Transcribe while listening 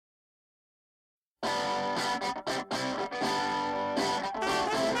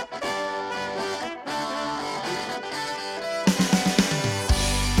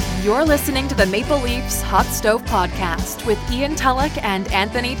You're listening to the Maple Leafs Hot Stove Podcast with Ian Tulloch and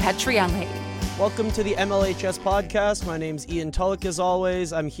Anthony Petrielli. Welcome to the MLHS Podcast. My name's Ian Tulloch, as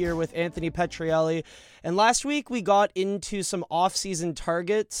always. I'm here with Anthony Petrielli. And last week we got into some off-season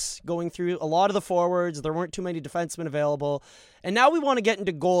targets, going through a lot of the forwards. There weren't too many defensemen available. And now we want to get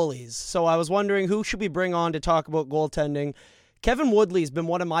into goalies. So I was wondering, who should we bring on to talk about goaltending? Kevin Woodley's been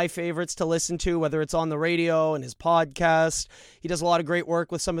one of my favorites to listen to, whether it's on the radio and his podcast. He does a lot of great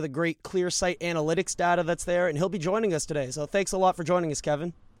work with some of the great ClearSight analytics data that's there, and he'll be joining us today. So thanks a lot for joining us,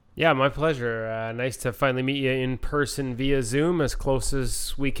 Kevin. Yeah, my pleasure. Nice to finally meet you in person via Zoom, as close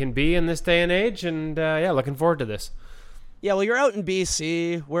as we can be in this day and age. And looking forward to this. Yeah, well, you're out in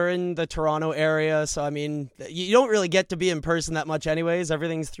BC. We're in the Toronto area. So, I mean, you don't really get to be in person that much anyways.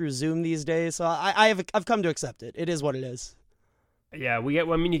 Everything's through Zoom these days. So I've come to accept it. It is what it is. Yeah,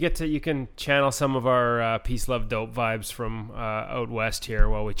 you can channel some of our peace, love, dope vibes from out west here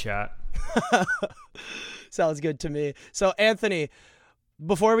while we chat. Sounds good to me. So, Anthony,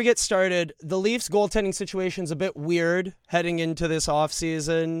 before we get started, the Leafs goaltending situation's a bit weird heading into this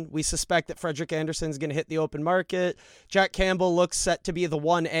offseason. We suspect that Frederik Andersen's going to hit the open market. Jack Campbell looks set to be the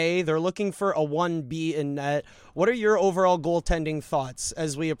 1A. They're looking for a 1B in net. What are your overall goaltending thoughts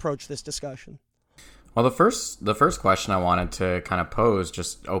as we approach this discussion? Well, the first question I wanted to kind of pose,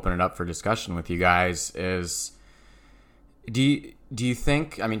 just open it up for discussion with you guys, is do you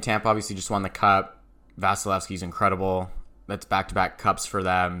think, I mean, Tampa obviously just won the Cup. Vasilevsky's incredible. That's back-to-back Cups for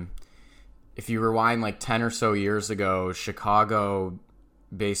them. If you rewind like 10 or so years ago, Chicago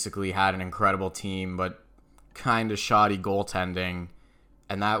basically had an incredible team, but kind of shoddy goaltending.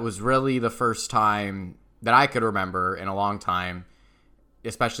 And that was really the first time that I could remember in a long time,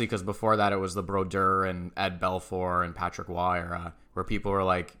 especially because before that it was the Brodeur and Ed Belfour and Patrick Waugh era, where people were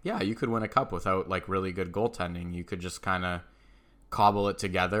like, yeah, you could win a cup without like really good goaltending. You could just kind of cobble it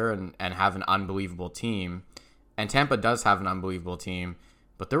together and have an unbelievable team. And Tampa does have an unbelievable team,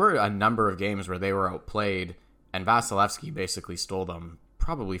 but there were a number of games where they were outplayed, and Vasilevsky basically stole them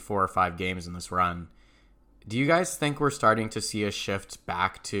probably 4 or 5 games in this run. Do you guys think we're starting to see a shift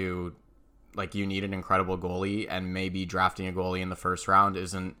back to, like, you need an incredible goalie, and maybe drafting a goalie in the first round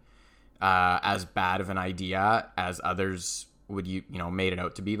isn't as bad of an idea as others would made it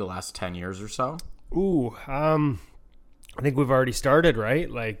out to be the last 10 years or so? I think we've already started, right?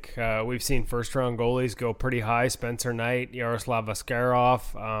 Like, we've seen first-round goalies go pretty high. Spencer Knight, Yaroslav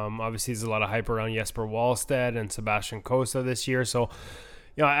Askarov. Obviously, there's a lot of hype around Jesper Wallstedt and Sebastian Cossa this year. So,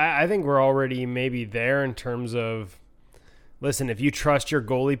 I think we're already maybe there in terms of, listen, if you trust your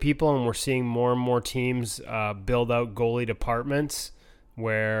goalie people, and we're seeing more and more teams build out goalie departments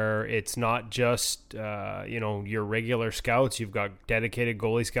where it's not just, your regular scouts. You've got dedicated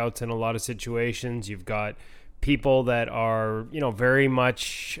goalie scouts in a lot of situations. You've got people that are, very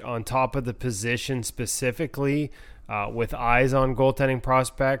much on top of the position specifically, with eyes on goaltending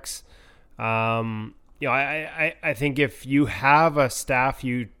prospects. I think if you have a staff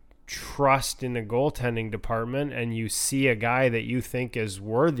you trust in the goaltending department and you see a guy that you think is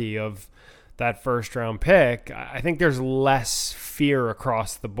worthy of that first round pick, I think there's less fear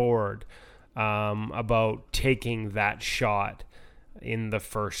across the board about taking that shot in the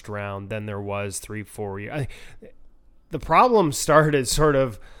first round than there was 3-4 years. The problem started sort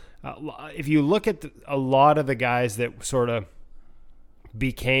of, if you look at a lot of the guys that sort of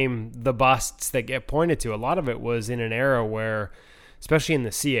became the busts that get pointed to, a lot of it was in an era where, especially in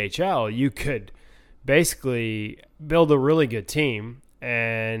the CHL, you could basically build a really good team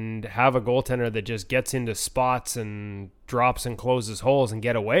and have a goaltender that just gets into spots and drops and closes holes and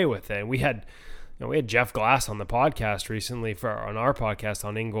get away with it. And we had Jeff Glass on the podcast recently on our podcast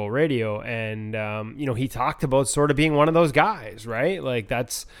on In Goal Radio, and he talked about sort of being one of those guys, right? Like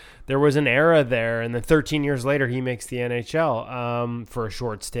there was an era there, and then 13 years later he makes the NHL for a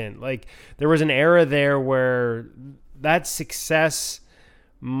short stint. Like there was an era there where that success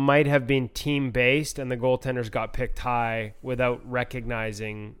might have been team-based, and the goaltenders got picked high without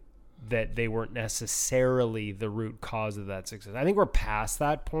recognizing that they weren't necessarily the root cause of that success. I think we're past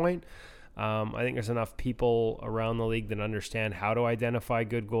that point. I think there's enough people around the league that understand how to identify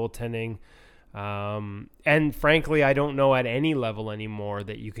good goaltending. And frankly, I don't know at any level anymore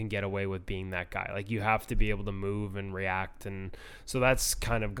that you can get away with being that guy. Like you have to be able to move and react. And so that's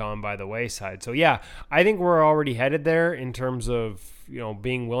kind of gone by the wayside. So yeah, I think we're already headed there in terms of,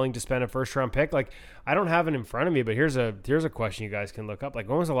 being willing to spend a first round pick. Like I don't have it in front of me, but here's a question you guys can look up. Like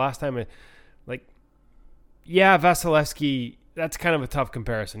when was the last time Vasilevsky, that's kind of a tough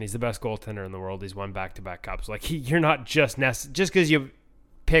comparison. He's the best goaltender in the world. He's won back-to-back cups. Like you're not just because you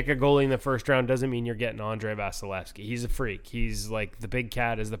pick a goalie in the first round doesn't mean you're getting Andrei Vasilevskiy. He's a freak. He's like the Big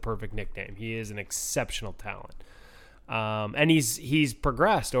Cat is the perfect nickname. He is an exceptional talent. And he's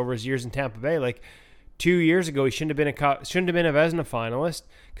progressed over his years in Tampa Bay. Like 2 years ago, he shouldn't have been a Vezina finalist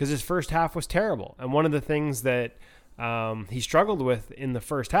because his first half was terrible. And one of the things that he struggled with in the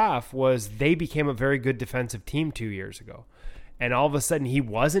first half was they became a very good defensive team 2 years ago. And all of a sudden, he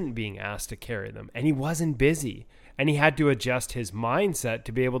wasn't being asked to carry them, and he wasn't busy. And he had to adjust his mindset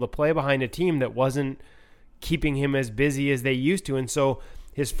to be able to play behind a team that wasn't keeping him as busy as they used to. And so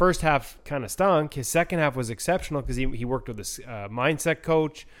his first half kind of stunk. His second half was exceptional because he worked with a mindset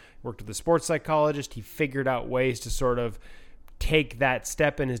coach, worked with a sports psychologist. He figured out ways to sort of take that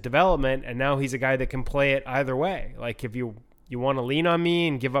step in his development, and now he's a guy that can play it either way. Like if you want to lean on me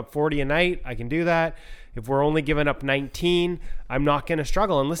and give up 40 a night, I can do that. If we're only giving up 19, I'm not going to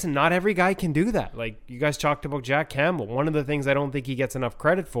struggle. And listen, not every guy can do that. Like you guys talked about Jack Campbell. One of the things I don't think he gets enough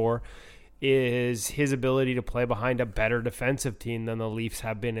credit for is his ability to play behind a better defensive team than the Leafs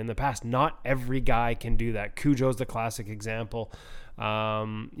have been in the past. Not every guy can do that. Cujo's the classic example.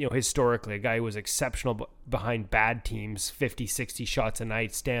 Historically, a guy who was exceptional behind bad teams, 50, 60 shots a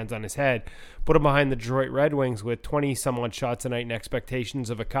night, stands on his head. Put him behind the Detroit Red Wings with 20-some-odd shots a night and expectations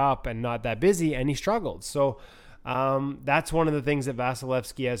of a cop and not that busy, and he struggled. So that's one of the things that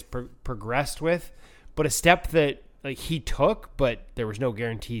Vasilevskiy has progressed with, but a step that he took, but there was no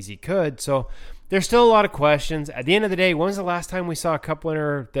guarantees he could. So there's still a lot of questions. At the end of the day, when was the last time we saw a cup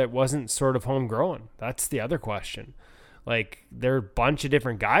winner that wasn't sort of homegrown? That's the other question. Like, there are a bunch of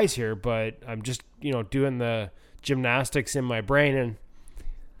different guys here, but I'm just, doing the gymnastics in my brain. And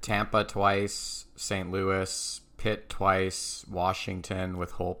Tampa twice, St. Louis, Pitt twice, Washington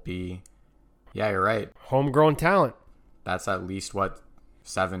with Holtby. Yeah, you're right. Homegrown talent. That's at least,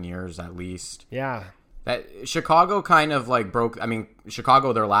 7 years at least. Yeah. That Chicago kind of broke. I mean,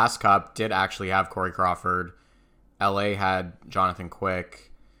 Chicago, their last cup did actually have Corey Crawford. LA had Jonathan Quick.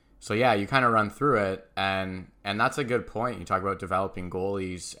 So yeah, you kind of run through it, and that's a good point. You talk about developing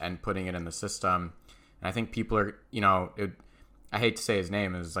goalies and putting it in the system, and I think people are, I hate to say his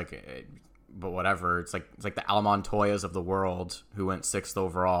name, but whatever. It's like the Al Montoyas of the world who went 6th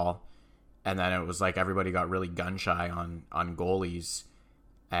overall, and then it was like everybody got really gun shy on goalies,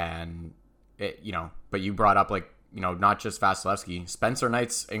 and But you brought up not just Vasilevskiy, Spencer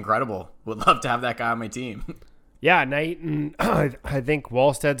Knight's incredible. Would love to have that guy on my team. Yeah, Knight, and I think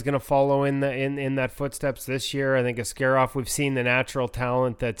Wallsted's going to follow in that footsteps this year. I think Askarov, we've seen the natural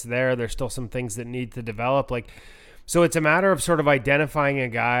talent that's there. There's still some things that need to develop. So it's a matter of sort of identifying a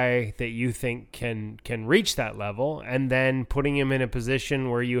guy that you think can reach that level, and then putting him in a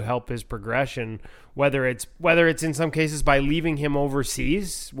position where you help his progression. Whether it's in some cases by leaving him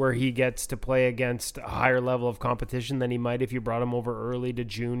overseas, where he gets to play against a higher level of competition than he might if you brought him over early to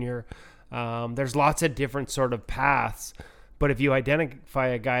junior. There's lots of different sort of paths, but if you identify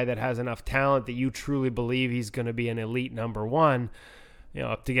a guy that has enough talent that you truly believe he's going to be an elite number one,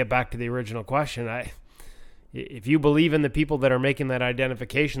 to get back to the original question, if you believe in the people that are making that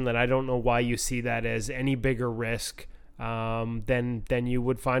identification, then I don't know why you see that as any bigger risk than you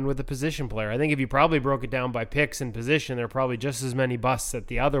would find with a position player. I think if you probably broke it down by picks and position, there are probably just as many busts at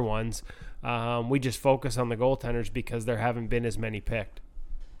the other ones. We just focus on the goaltenders because there haven't been as many picked.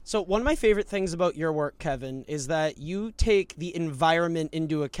 So one of my favorite things about your work, Kevin, is that you take the environment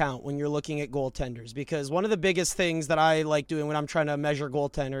into account when you're looking at goaltenders, because one of the biggest things that I like doing when I'm trying to measure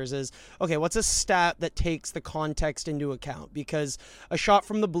goaltenders is, okay, what's a stat that takes the context into account? Because a shot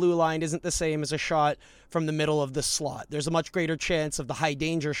from the blue line isn't the same as a shot from the middle of the slot. There's a much greater chance of the high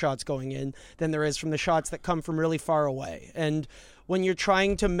danger shots going in than there is from the shots that come from really far away. And when you're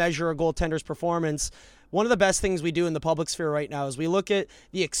trying to measure a goaltender's performance, one of the best things we do in the public sphere right now is we look at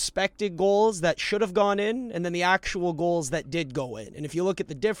the expected goals that should have gone in and then the actual goals that did go in. And if you look at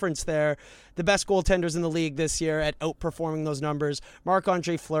the difference there, the best goaltenders in the league this year at outperforming those numbers,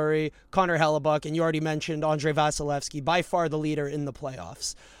 Marc-Andre Fleury, Connor Hellebuyck, and you already mentioned Andrei Vasilevskiy, by far the leader in the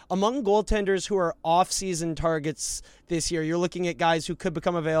playoffs. Among goaltenders who are off-season targets this year, you're looking at guys who could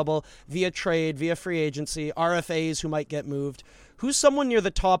become available via trade, via free agency, RFAs who might get moved. Who's someone near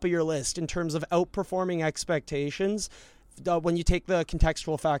the top of your list in terms of outperforming expectations when you take the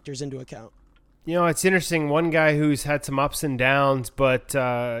contextual factors into account? It's interesting. One guy who's had some ups and downs, but,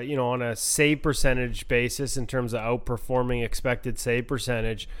 on a save percentage basis in terms of outperforming expected save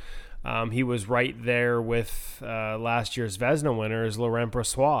percentage, he was right there with last year's Vezina winner is Laurent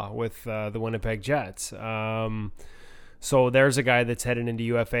Brossoit with the Winnipeg Jets. So there's a guy that's headed into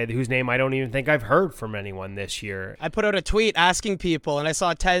UFA whose name I don't even think I've heard from anyone this year. I put out a tweet asking people, and I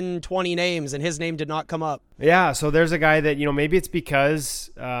saw 10, 20 names, and his name did not come up. Yeah, so there's a guy that, maybe it's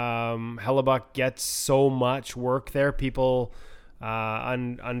because Hellebuyck gets so much work there. People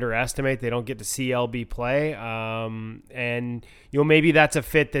underestimate. They don't get to see LB play. And, maybe that's a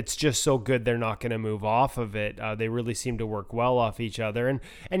fit that's just so good they're not going to move off of it. They really seem to work well off each other. And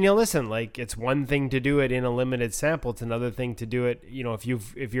listen, like, it's one thing to do it in a limited sample. It's another thing to do it,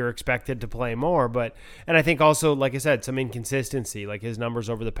 if you're expected to play more. And I think also, like I said, some inconsistency. Like, his numbers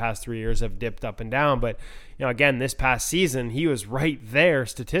over the past 3 years have dipped up and down. But, again, this past season, he was right there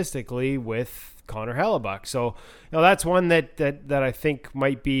statistically with Connor Hellebuyck. So, that's one that I think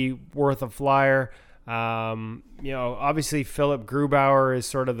might be worth a flyer. Obviously Philip Grubauer is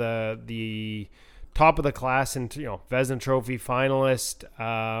sort of the top of the class and, Vezina Trophy finalist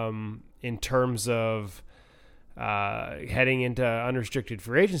in terms of heading into unrestricted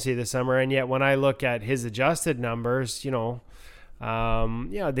free agency this summer. And yet when I look at his adjusted numbers, the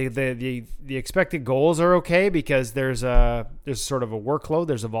expected goals are okay because there's sort of a workload,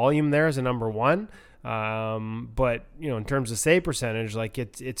 there's a volume there as a number one. But in terms of save percentage, like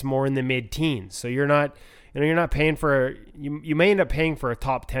it's more in the mid-teens. So you're not paying for you may end up paying for a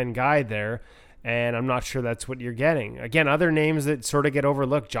top 10 guy there, and I'm not sure that's what you're getting. Again, other names that sort of get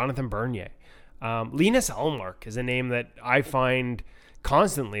overlooked: Jonathan Bernier, Linus Ullmark is a name that I find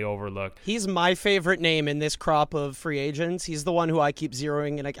constantly overlooked. He's my favorite name in this crop of free agents. He's the one who I keep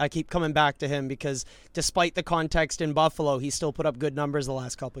zeroing, and I keep coming back to him because despite the context in Buffalo, he still put up good numbers the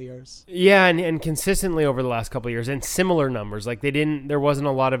last couple of years. Yeah, and consistently over the last couple of years, and similar numbers. Like there wasn't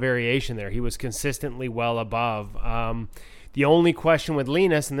a lot of variation there. He was consistently well above. The only question with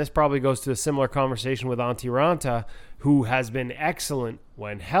Linus, and this probably goes to a similar conversation with Antti Raanta, who has been excellent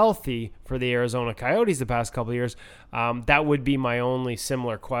when healthy for the Arizona Coyotes the past couple of years. That would be my only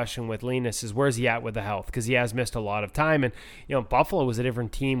similar question with Linus is where's he at with the health? Because he has missed a lot of time. And, Buffalo was a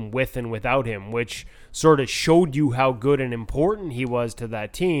different team with and without him, which sort of showed you how good and important he was to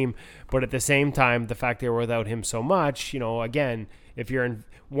that team. But at the same time, the fact they were without him so much, again, if you're in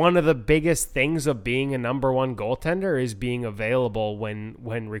one of the biggest things of being a number one goaltender is being available when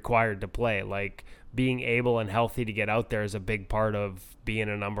required to play. Like, being able and healthy to get out there is a big part of being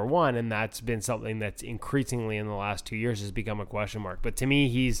a number one, and that's been something that's increasingly in the last 2 years has become a question mark. But to me,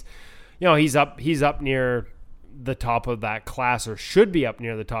 he's up near the top of that class, or should be up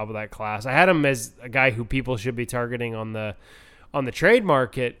near the top of that class. I had him as a guy who people should be targeting on the trade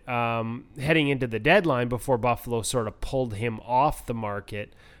market heading into the deadline before Buffalo sort of pulled him off the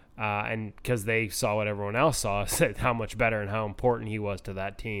market. And because they saw what everyone else saw, said how much better and how important he was to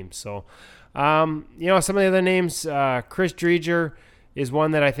that team. So, some of the other names, Chris Driedger is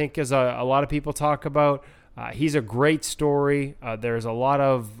one that I think is a lot of people talk about. He's a great story. There's a lot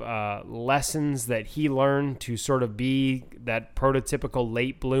of lessons that he learned to sort of be that prototypical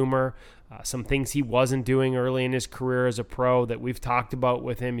late bloomer. Some things he wasn't doing early in his career as a pro that we've talked about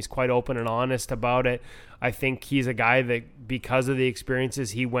with him. He's quite open and honest about it. I think he's a guy that, because of the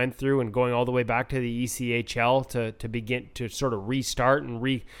experiences he went through and going all the way back to the ECHL to begin to sort of restart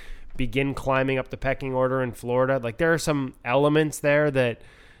and begin climbing up the pecking order in Florida. Like, there are some elements there that,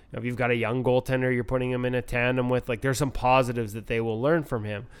 if you've got a young goaltender you're putting him in a tandem with, like, there's some positives that they will learn from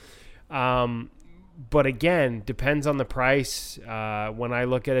him. But again, depends on the price. When I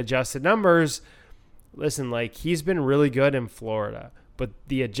look at adjusted numbers, listen, like, he's been really good in Florida, but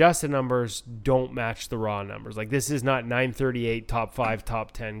the adjusted numbers don't match the raw numbers. Like, this is not 938 top 5,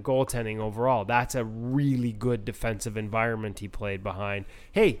 top 10 goaltending overall. That's a really good defensive environment he played behind.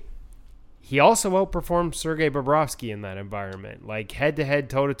 Hey, he also outperformed Sergei Bobrovsky in that environment. Like, head-to-head,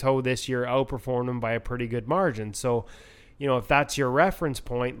 toe-to-toe this year, outperformed him by a pretty good margin. So, if that's your reference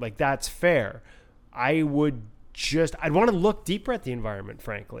point, like, that's fair. I'd want to look deeper at the environment,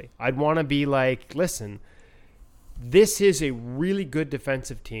 frankly. I'd want to be like, listen, this is a really good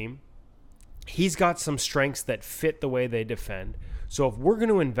defensive team. He's got some strengths that fit the way they defend. So if we're going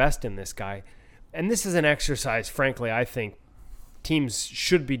to invest in this guy, and this is an exercise, frankly, I think teams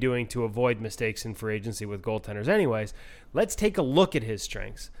should be doing to avoid mistakes in free agency with goaltenders anyways, let's take a look at his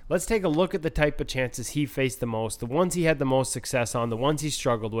strengths. Let's take a look at the type of chances he faced the most, the ones he had the most success on, the ones he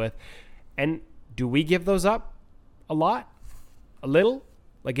struggled with, and do we give those up a lot? A little?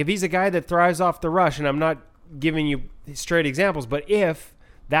 Like, if he's a guy that thrives off the rush, and I'm not giving you straight examples, but if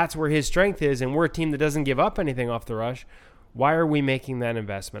that's where his strength is and we're a team that doesn't give up anything off the rush, why are we making that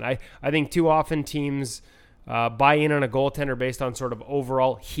investment? I think too often teams buy in on a goaltender based on sort of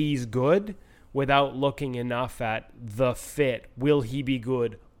overall he's good without looking enough at the fit. Will he be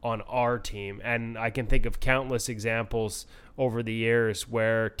good on our team. And I can think of countless examples over the years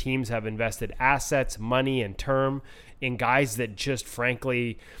where teams have invested assets, money, and term in guys that just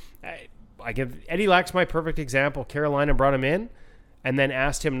frankly, Eddie Lack's my perfect example. Carolina brought him in and then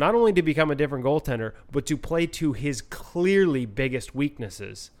asked him not only to become a different goaltender, but to play to his clearly biggest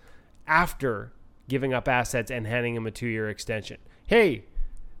weaknesses after giving up assets and handing him a 2-year extension. Hey,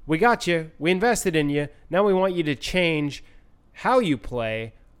 we got you. We invested in you. Now we want you to change how you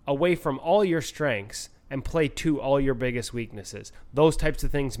play away from all your strengths and play to all your biggest weaknesses. Those types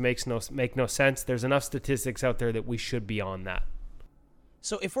of things make no sense. There's enough statistics out there that we should be on that.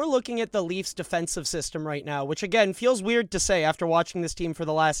 So if we're looking at the Leafs defensive system right now, which again feels weird to say after watching this team for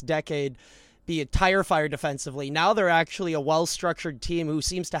the last decade be a tire fire defensively, now they're actually a well-structured team who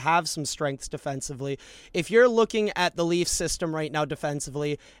seems to have some strengths defensively. If you're looking at the Leafs system right now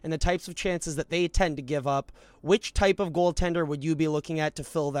defensively and the types of chances that they tend to give up, which type of goaltender would you be looking at to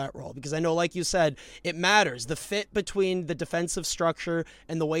fill that role? Because I know, like you said, it matters. The fit between the defensive structure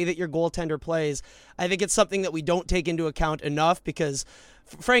and the way that your goaltender plays, I think it's something that we don't take into account enough because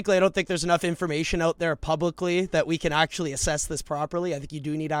frankly, I don't think there's enough information out there publicly that we can actually assess this properly. I think you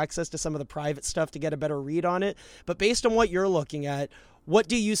do need access to some of the private stuff to get a better read on it. But based on what you're looking at, what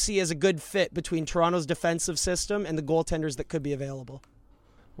do you see as a good fit between Toronto's defensive system and the goaltenders that could be available?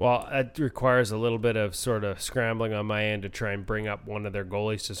 Well, it requires a little bit of sort of scrambling on my end to try and bring up one of their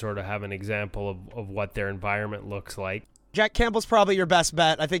goalies to sort of have an example of what their environment looks like. Jack Campbell's probably your best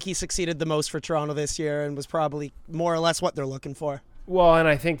bet. I think he succeeded the most for Toronto this year and was probably more or less what they're looking for. Well, and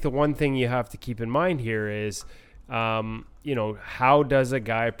I think the one thing you have to keep in mind here is, how does a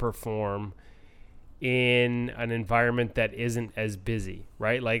guy perform in an environment that isn't as busy,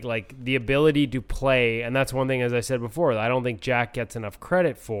 right? Like the ability to play, and that's one thing, as I said before, that I don't think Jack gets enough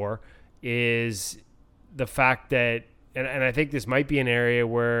credit for, is the fact that, and I think this might be an area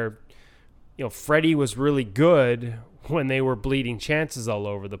where, Freddie was really good when they were bleeding chances all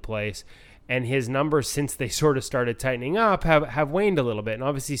over the place. And his numbers, since they sort of started tightening up, have waned a little bit. And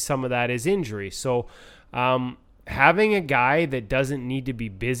obviously some of that is injury. So having a guy that doesn't need to be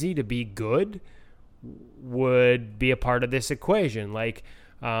busy to be good would be a part of this equation. Like,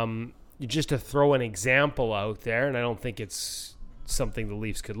 just to throw an example out there, and I don't think it's something the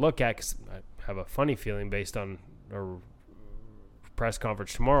Leafs could look at because I have a funny feeling based on a press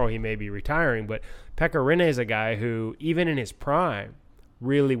conference tomorrow he may be retiring. But Pekka Rinne is a guy who, even in his prime,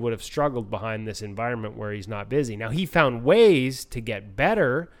 really would have struggled behind this environment where he's not busy. Now, he found ways to get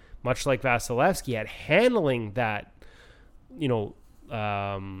better, much like Vasilevsky, at handling that,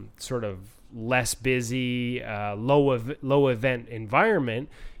 sort of less busy, low event environment.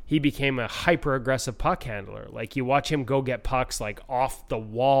 He became a hyper-aggressive puck handler. Like, you watch him go get pucks, like, off the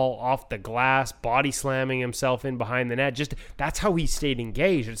wall, off the glass, body slamming himself in behind the net. Just, that's how he stayed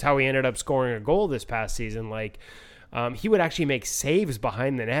engaged. It's how he ended up scoring a goal this past season. He would actually make saves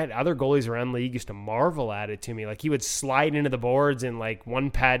behind the net. Other goalies around the league used to marvel at it to me. Like, he would slide into the boards in like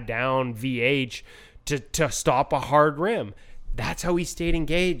one pad down VH to stop a hard rim. That's how he stayed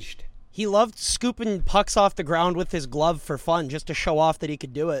engaged. He loved scooping pucks off the ground with his glove for fun, just to show off that he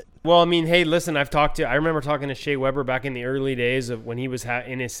could do it. Well, I mean, hey, listen, I remember talking to Shea Weber back in the early days of when he was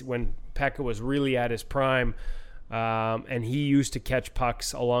when Pekka was really at his prime, and he used to catch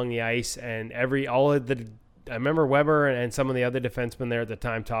pucks along the ice, and I remember Weber and some of the other defensemen there at the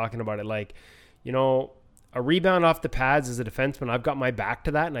time talking about it, like, a rebound off the pads as a defenseman, I've got my back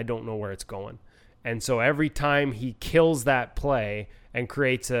to that, and I don't know where it's going. And so every time he kills that play and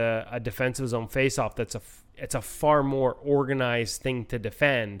creates a defensive zone faceoff, it's a far more organized thing to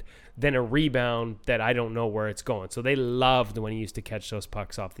defend than a rebound that I don't know where it's going. So they loved when he used to catch those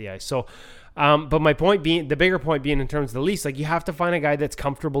pucks off the ice. So, but my point being, the bigger point being in terms of the Leafs, like, you have to find a guy that's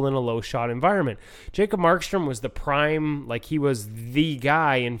comfortable in a low shot environment. Jacob Markstrom was the prime, like, he was the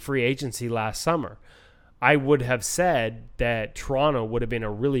guy in free agency last summer. I would have said that Toronto would have been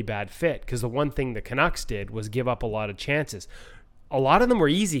a really bad fit because the one thing the Canucks did was give up a lot of chances. A lot of them were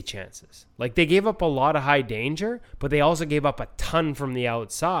easy chances. Like, they gave up a lot of high danger, but they also gave up a ton from the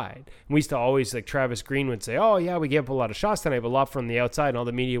outside. And we used to always, like, Travis Green would say, oh, yeah, we gave up a lot of shots tonight, but a lot from the outside, and all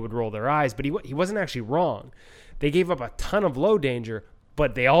the media would roll their eyes. But he wasn't actually wrong. They gave up a ton of low danger,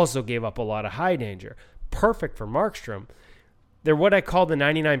 but they also gave up a lot of high danger. Perfect for Markstrom. They're what I call the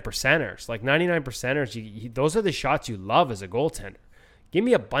 99%ers. Like, 99%ers, those are the shots you love as a goaltender. Give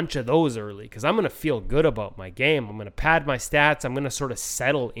me a bunch of those early because I'm going to feel good about my game. I'm going to pad my stats. I'm going to sort of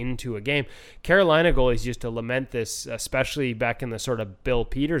settle into a game. Carolina goalies used to lament this, especially back in the sort of Bill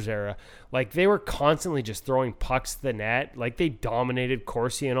Peters era. Like, they were constantly just throwing pucks to the net. Like, they dominated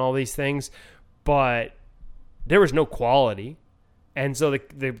Corsi and all these things, but there was no quality. And so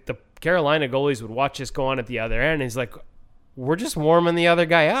the Carolina goalies would watch this go on at the other end. And he's like, we're just warming the other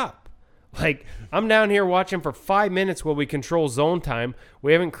guy up. Like, I'm down here watching for 5 minutes while we control zone time.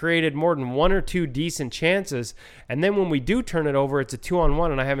 We haven't created more than 1 or 2 decent chances. And then when we do turn it over, it's a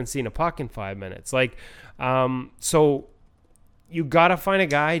 2-on-1, and I haven't seen a puck in 5 minutes. Like, so you got to find a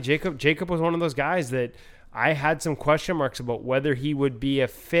guy. Jacob was one of those guys that I had some question marks about whether he would be a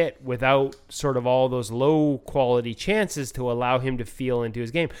fit without sort of all those low-quality chances to allow him to feel into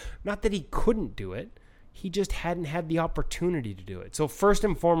his game. Not that he couldn't do it. He just hadn't had the opportunity to do it. So first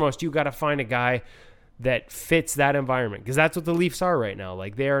and foremost, you got to find a guy that fits that environment, because that's what the Leafs are right now.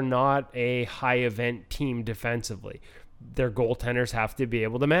 Like, they are not a high-event team defensively. Their goaltenders have to be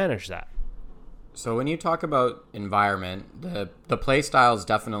able to manage that. So when you talk about environment, the play style is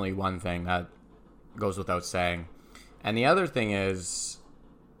definitely one thing that goes without saying. And the other thing is,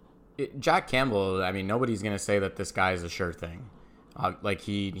 Jack Campbell, I mean, nobody's going to say that this guy is a sure thing. Like,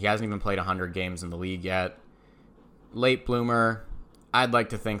 he hasn't even played 100 games in the league yet. Late bloomer. I'd like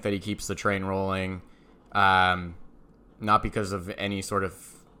to think that he keeps the train rolling. Not because of any sort of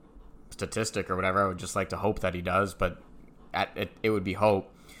statistic or whatever. I would just like to hope that he does, but it would be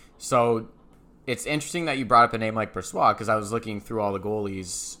hope. So it's interesting that you brought up a name like Brossoit, because I was looking through all the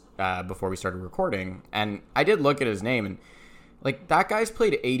goalies before we started recording, and I did look at his name, and like, that guy's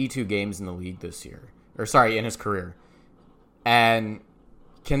played 82 games in the league this year. In his career. And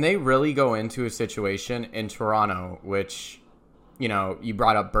can they really go into a situation in Toronto, which, you know, you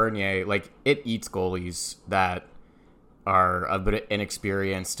brought up Bernier, like, it eats goalies that are a bit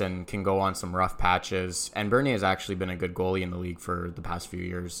inexperienced and can go on some rough patches. And Bernier has actually been a good goalie in the league for the past few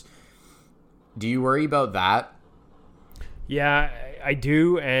years. Do you worry about that? Yeah, I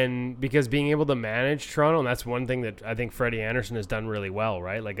do, and because being able to manage Toronto, and that's one thing that I think Freddie Anderson has done really well,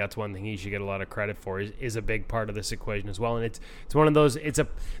 right? Like, that's one thing he should get a lot of credit for, is a big part of this equation as well. And it's one of those,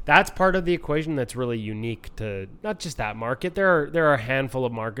 that's part of the equation that's really unique to not just that market. There are a handful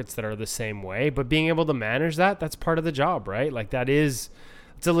of markets that are the same way, but being able to manage that's part of the job, right? Like, it's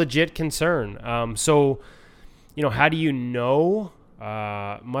a legit concern. So, you know, how do you know?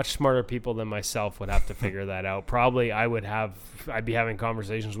 Much smarter people than myself would have to figure that out. Probably I'd be having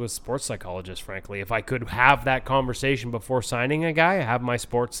conversations with sports psychologists, frankly. If I could have that conversation before signing a guy, have my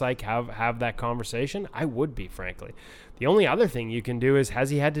sports psych have that conversation, I would be, frankly. The only other thing you can do is,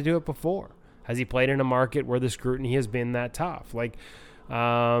 has he had to do it before? Has he played in a market where the scrutiny has been that tough? Like,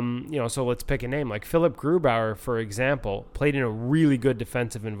 you know, so let's pick a name. Like Philip Grubauer, for example, played in a really good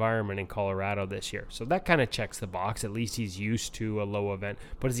defensive environment in Colorado this year. So that kind of checks the box. At least he's used to a low event.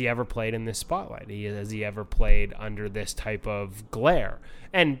 But has he ever played in this spotlight? Has he ever played under this type of glare?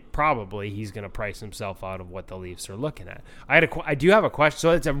 And probably he's going to price himself out of what the Leafs are looking at. I do have a question.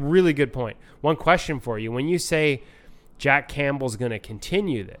 So it's a really good point. One question for you. When you say Jack Campbell's going to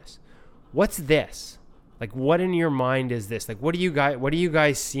continue this, what's this? Like, what in your mind is this? Like, what do you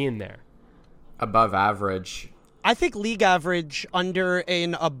guys see in there? Above average. I think league average under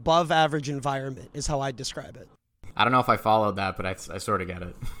an above average environment is how I describe it. I don't know if I followed that, but I sort of get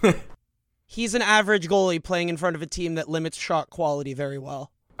it. He's an average goalie playing in front of a team that limits shot quality very well.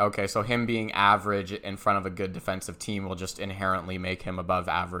 Okay, so him being average in front of a good defensive team will just inherently make him above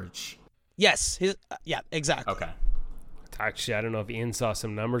average. Yes. Yeah, exactly. Okay. Actually, I don't know if Ian saw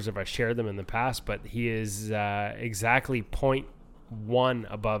some numbers, if I shared them in the past, but he is exactly 0.1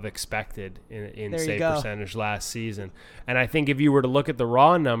 above expected in save percentage last season. And I think if you were to look at the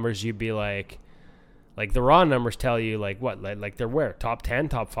raw numbers, you'd be like the raw numbers tell you like they're where? Top 10,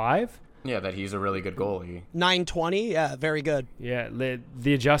 top 5? Yeah, that he's a really good goalie. 920, yeah, very good. Yeah,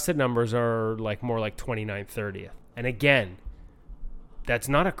 the adjusted numbers are like more like 29th, 30th. And again, that's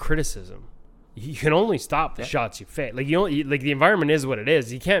not a criticism. You can only stop the shots you face. Like the environment is what it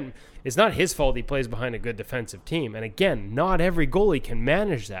is. It's not his fault he plays behind a good defensive team. And again, not every goalie can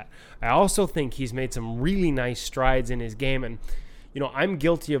manage that. I also think he's made some really nice strides in his game. And, you know, I'm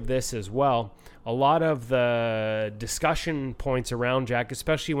guilty of this as well. A lot of the discussion points around Jack,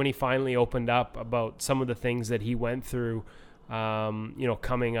 especially when he finally opened up about some of the things that he went through, you know,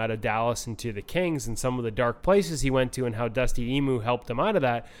 coming out of Dallas into the Kings and some of the dark places he went to and how Dusty Emu helped him out of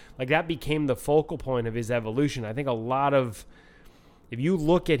that, like that became the focal point of his evolution. I think if you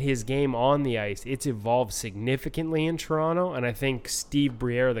look at his game on the ice, it's evolved significantly in Toronto, and I think Steve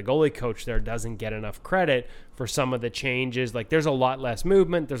Briere, the goalie coach there, doesn't get enough credit for some of the changes. Like, there's a lot less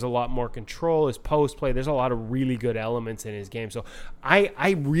movement, there's a lot more control, his post play, there's a lot of really good elements in his game. So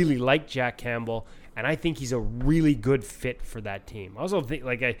I really like Jack Campbell, and I think he's a really good fit for that team. I also think,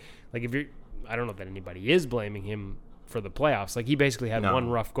 I don't know that anybody is blaming him for the playoffs. Like, he basically had one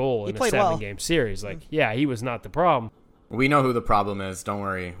rough goal in a 7-game series. Like, yeah, he was not the problem. We know who the problem is. Don't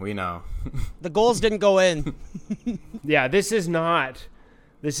worry. We know. The goals didn't go in. Yeah, but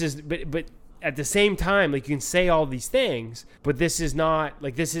at the same time, like, you can say all these things, but this isn't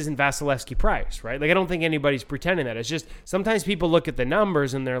Vasilevsky Price, right? Like, I don't think anybody's pretending that. It's just sometimes people look at the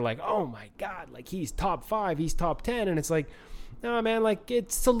numbers and they're like, oh my God, like, he's top 5, he's top 10. And it's like, no, man, like,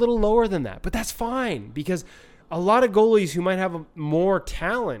 it's a little lower than that. But that's fine, because a lot of goalies who might have more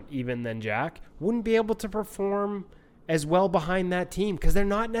talent even than Jack wouldn't be able to perform as well behind that team, because they're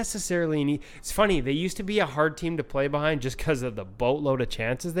not necessarily it's funny, they used to be a hard team to play behind just because of the boatload of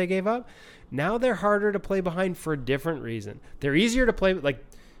chances they gave up. Now they're harder to play behind for a different reason. They're easier to play, like,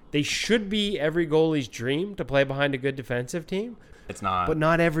 they should be every goalie's dream to play behind a good defensive team. It's not. But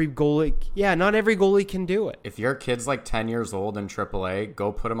not every goalie can do it. If your kid's like 10 years old in AAA,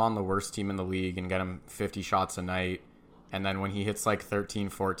 go put him on the worst team in the league and get him 50 shots a night. And then when he hits like 13,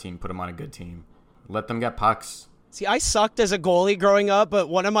 14, put him on a good team. Let them get pucks. See, I sucked as a goalie growing up, but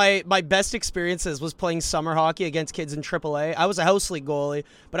one of my best experiences was playing summer hockey against kids in AAA. I was a house league goalie,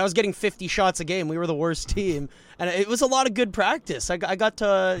 but I was getting 50 shots a game. We were the worst team, and it was a lot of good practice. I got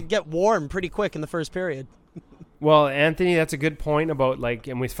to get warm pretty quick in the first period. Well, Anthony, that's a good point about, like,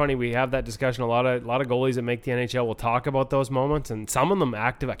 and it's funny, we have that discussion. A lot of goalies that make the NHL will talk about those moments, and some of them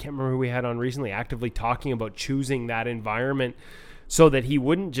I can't remember who we had on recently, actively talking about choosing that environment so that he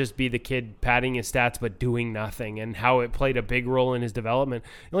wouldn't just be the kid padding his stats but doing nothing, and how it played a big role in his development.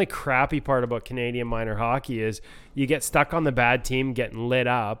 The only crappy part about Canadian minor hockey is you get stuck on the bad team getting lit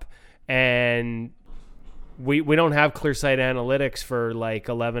up, and we don't have clear sight analytics for like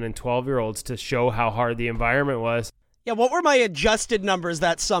 11 and 12-year-olds to show how hard the environment was. Yeah, what were my adjusted numbers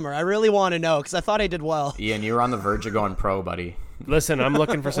that summer? I really want to know, because I thought I did well. Ian, you were on the verge of going pro, buddy. Listen, I'm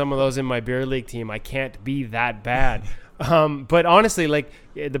looking for some of those in my beer league team. I can't be that bad. But honestly, like,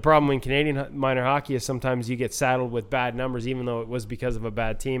 the problem in Canadian minor hockey is sometimes you get saddled with bad numbers, even though it was because of a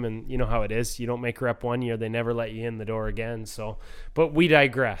bad team. And you know how it is. You don't make rep 1 year, they never let you in the door again. So, but we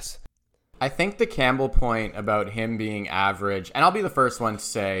digress. I think the Campbell point about him being average, and I'll be the first one to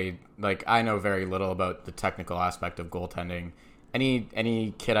say, like, I know very little about the technical aspect of goaltending.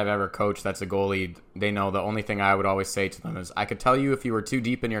 Any kid I've ever coached that's a goalie, they know the only thing I would always say to them is, I could tell you if you were too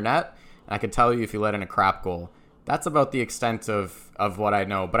deep in your net, and I could tell you if you let in a crap goal. That's about the extent of what I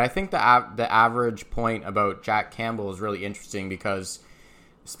know. But I think the average point about Jack Campbell is really interesting, because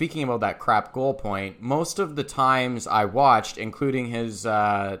speaking about that crap goal point, most of the times I watched, including his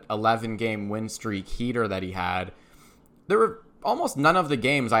 11-game win streak heater that he had, there were almost none of the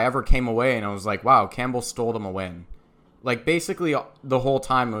games I ever came away and I was like, wow, Campbell stole them a win. Like, basically the whole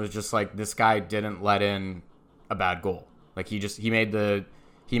time it was just like, this guy didn't let in a bad goal. Like, he made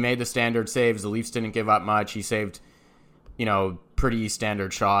the standard saves. The Leafs didn't give up much. He saved, pretty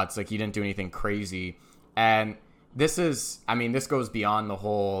standard shots. Like, he didn't do anything crazy. And this goes beyond the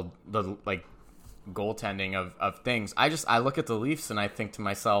goaltending of things. I look at the Leafs and I think to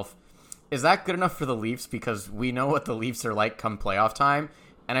myself, is that good enough for the Leafs? Because we know what the Leafs are like come playoff time.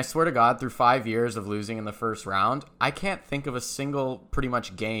 And I swear to God, through 5 years of losing in the first round, I can't think of a single pretty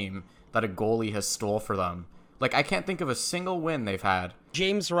much game that a goalie has stole for them. Like, I can't think of a single win they've had.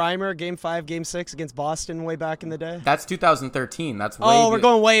 James Reimer, Game 5, Game 6 against Boston way back in the day? That's 2013. That's way... Oh, we're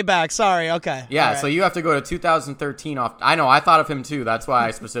going way back. Sorry. Okay. Yeah, right. So you have to go to 2013 off... I know, I thought of him too. That's why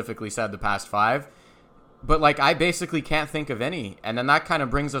I specifically said the past 5. But, like, I basically can't think of any. And then that kind of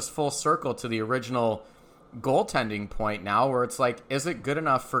brings us full circle to the original goaltending point now, where it's like, is it good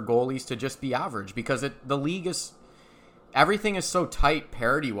enough for goalies to just be average? Because the league is... Everything is so tight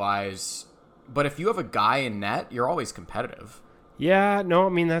parity-wise... But if you have a guy in net, you're always competitive. Yeah, no, I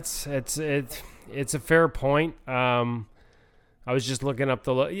mean, it's a fair point. I was just looking up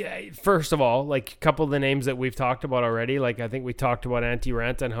first of all, like, a couple of the names that we've talked about already. Like, I think we talked about Antti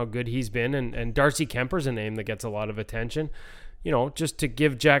Raanta and how good he's been, and Darcy Kemper's a name that gets a lot of attention. Just to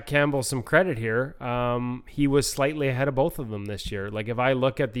give Jack Campbell some credit here, he was slightly ahead of both of them this year. Like, if I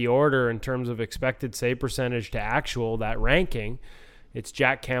look at the order in terms of expected save percentage to actual, that ranking, it's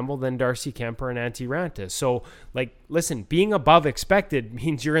Jack Campbell, then Darcy Kemper, and Antti Raanta. So, like, listen, being above expected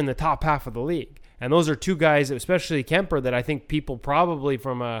means you're in the top half of the league. And those are two guys, especially Kemper, that I think people probably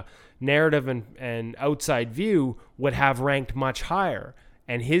from a narrative and outside view would have ranked much higher.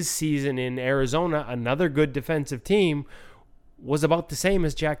 And his season in Arizona, another good defensive team, was about the same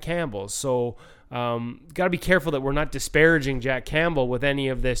as Jack Campbell's. So, got to be careful that we're not disparaging Jack Campbell with any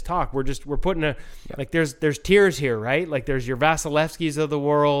of this talk. We're putting like, there's tiers here, right? Like, there's your Vasilevskys of the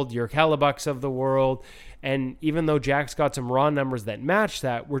world, your Hellebucks of the world. And even though Jack's got some raw numbers that match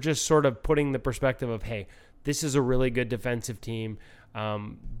that, we're just sort of putting the perspective of, hey, this is a really good defensive team.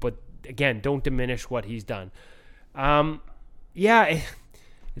 But again, don't diminish what he's done. Yeah, at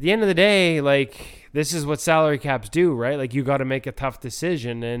the end of the day, like, this is what salary caps do, right? Like, you got to make a tough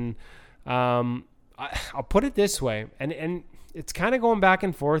decision. And I'll put it this way, and it's kind of going back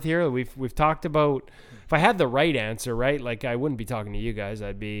and forth here. We've talked about, if I had the right answer, right, like, I wouldn't be talking to you guys.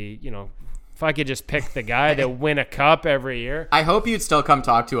 I'd be, if I could just pick the guy that win a cup every year. I hope you'd still come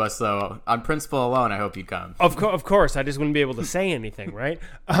talk to us, though. On principle alone, I hope you'd come. Of course. I just wouldn't be able to say anything, right?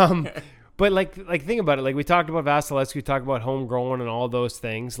 But like think about it. Like, we talked about Vasilevsky, we talked about homegrown and all those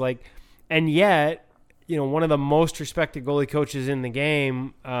things. Like, and yet, one of the most respected goalie coaches in the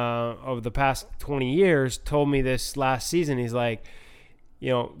game over the past 20 years told me this last season. He's like,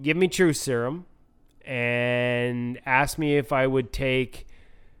 give me truth serum and ask me if I would take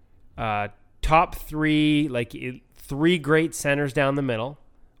top three, like 3 great centers down the middle,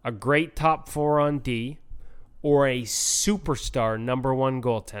 a great top 4 on D, or a superstar number 1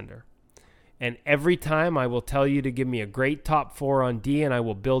 goaltender. And every time I will tell you to give me a great top 4 on D, and I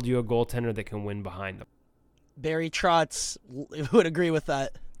will build you a goaltender that can win behind them. Barry Trotz would agree with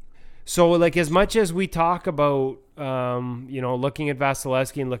that. So, like, as much as we talk about, looking at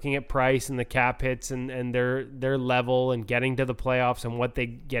Vasilevsky and looking at Price and the cap hits and their level and getting to the playoffs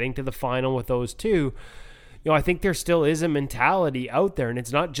and getting to the final with those two, I think there still is a mentality out there, and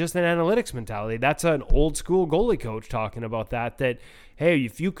it's not just an analytics mentality. That's an old school goalie coach talking about that, hey,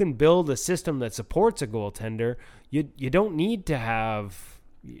 if you can build a system that supports a goaltender, you don't need to have,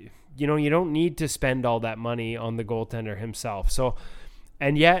 you don't need to spend all that money on the goaltender himself. So,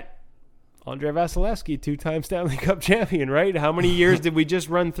 and yet, Andrei Vasilevsky, 2-time Stanley Cup champion, right? How many years did we just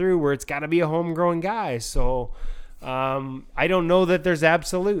run through where it's got to be a homegrown guy? So, I don't know that there's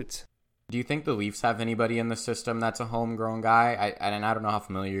absolutes. Do you think the Leafs have anybody in the system that's a homegrown guy? I don't know how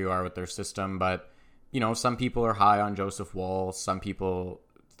familiar you are with their system, but some people are high on Joseph Woll. Some people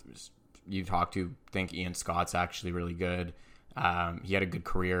you talk to think Ian Scott's actually really good. He had a good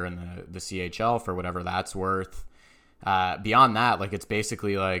career in the CHL for whatever that's worth. Beyond that, like, it's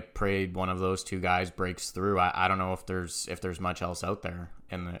basically like pray one of those two guys breaks through. I don't know if there's much else out there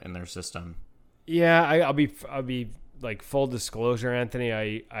in their system. Yeah, I'll be like, full disclosure, Anthony.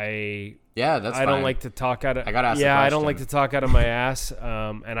 I don't like to talk out of. I gotta ask. Yeah, I don't like to talk out of my ass.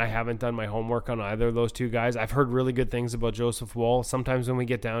 And I haven't done my homework on either of those two guys. I've heard really good things about Joseph Woll. Sometimes when we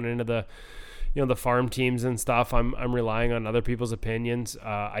get down into the the farm teams and stuff, I'm relying on other people's opinions.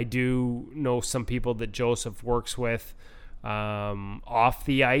 I do know some people that Joseph works with off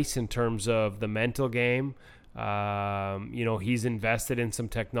the ice in terms of the mental game. He's invested in some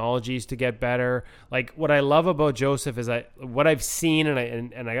technologies to get better. Like, what I love about Joseph is what I've seen,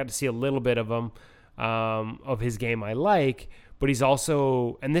 and I got to see a little bit of him, of his game I like, but he's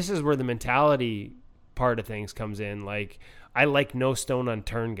also, and this is where the mentality part of things comes in. Like, I like no stone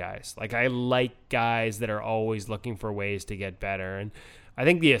unturned guys. Like, I like guys that are always looking for ways to get better. And I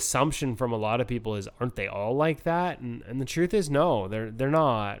think the assumption from a lot of people is, aren't they all like that? And the truth is, no, they're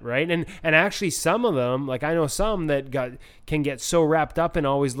not, right? And actually, some of them, like, I know some that can get so wrapped up in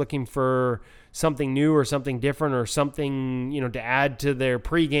always looking for something new or something different or something, to add to their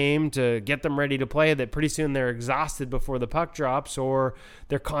pregame to get them ready to play, that pretty soon they're exhausted before the puck drops, or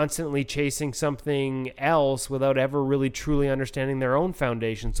they're constantly chasing something else without ever really truly understanding their own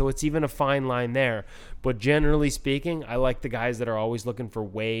foundation. So it's even a fine line there. But generally speaking, I like the guys that are always looking for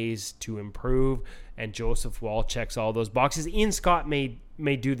ways to improve, and Joseph Woll checks all those boxes. Ian Scott may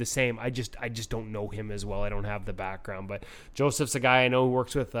do the same. I just don't know him as well. I don't have the background, but Joseph's a guy I know who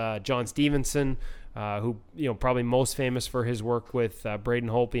works with John Stevenson, who probably most famous for his work with Braden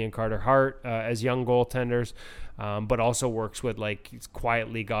Holtby and Carter Hart as young goaltenders, but also works with, like, he's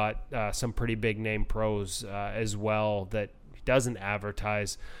quietly got some pretty big name pros as well that he doesn't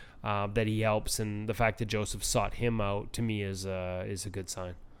advertise. That he helps, and the fact that Joseph sought him out, to me, is a good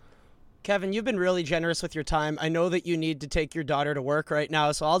sign. Kevin, you've been really generous with your time. I know that you need to take your daughter to work right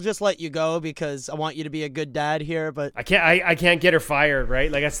now, so I'll just let you go because I want you to be a good dad here. But I can't get her fired,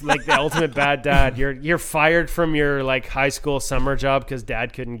 right? Like, that's like the ultimate bad dad. You're fired from your, like, high school summer job because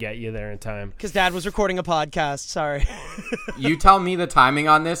dad couldn't get you there in time. Because dad was recording a podcast. Sorry. You tell me the timing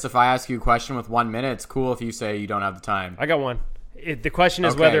on this. If I ask you a question with 1 minute, it's cool if you say you don't have the time. I got one. The question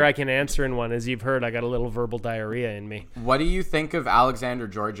is whether I can answer in one. As you've heard, I got a little verbal diarrhea in me. What do you think of Alexander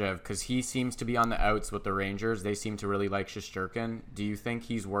Georgiev? Because he seems to be on the outs with the Rangers. They seem to really like Shesterkin. Do you think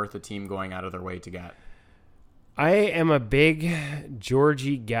he's worth a team going out of their way to get? I am a big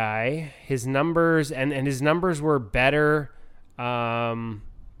Georgie guy. His numbers, and his numbers were better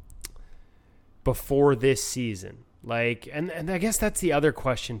before this season. Like, and I guess that's the other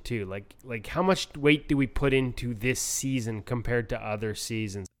question too. Like how much weight do we put into this season compared to other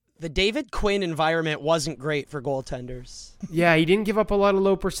seasons? The David Quinn environment wasn't great for goaltenders. Yeah, he didn't give up a lot of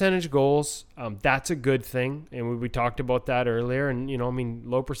low percentage goals. That's a good thing, and we talked about that earlier. And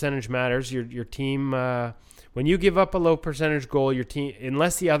low percentage matters. Your team, when you give up a low percentage goal, your team,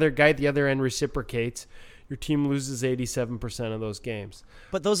 unless the other guy at the other end reciprocates, your team loses 87% of those games.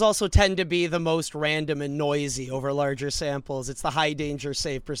 But those also tend to be the most random and noisy over larger samples. It's the high danger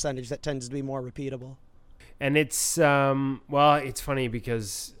save percentage that tends to be more repeatable. And it's, it's funny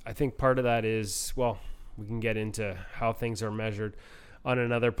because I think part of that is, we can get into how things are measured on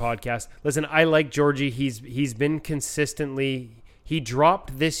another podcast. Listen, I like Georgie. He's been consistently, he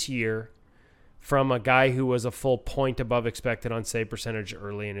dropped this year from a guy who was a full point above expected on save percentage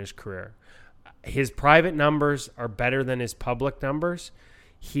early in his career. His private numbers are better than his public numbers.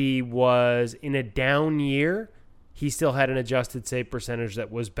 He was in a down year. He still had an adjusted save percentage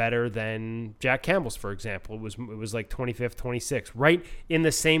that was better than Jack Campbell's, for example. It was like 25th, 26th, right in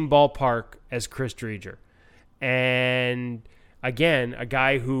the same ballpark as Chris Driedger. And again, a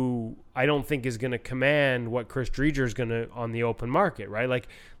guy who I don't think is going to command what Chris Driedger is going to on the open market, right? Like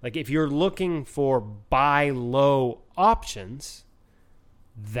if you're looking for buy low options,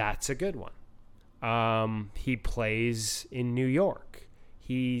 that's a good one. He plays in New York.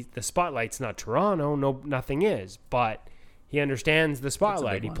 The spotlight's not Toronto, nothing is, but he understands the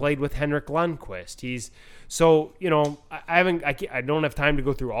spotlight. He played with Henrik Lundqvist. I don't have time to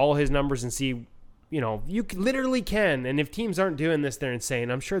go through all his numbers and see, you literally can, and if teams aren't doing this, they're insane.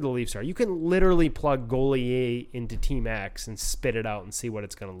 I'm sure the Leafs are. You can literally plug goalie A into Team X and spit it out and see what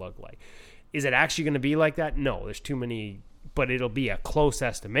it's going to look like. Is it actually going to be like that? No, there's too many, but it'll be a close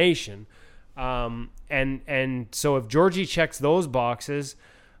estimation. And so if Georgie checks those boxes,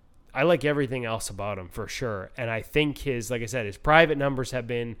 I like everything else about him for sure. And I think his private numbers have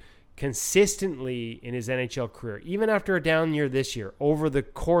been consistently in his NHL career, even after a down year this year, over the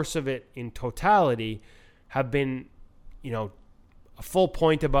course of it in totality, have been, a full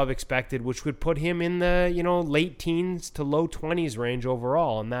point above expected, which would put him in the, late teens to low 20s range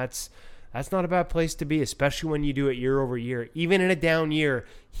overall. And that's not a bad place to be, especially when you do it year over year. Even in a down year,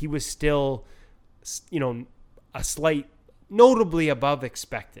 he was still, a slight, notably above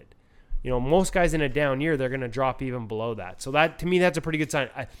expected. Most guys in a down year, they're going to drop even below that. So that, to me, that's a pretty good sign.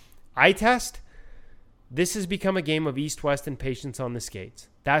 Eye test, this has become a game of east-west and patience on the skates.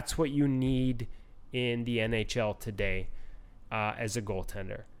 That's what you need in the NHL today as a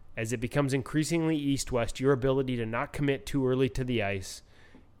goaltender. As it becomes increasingly east-west, your ability to not commit too early to the ice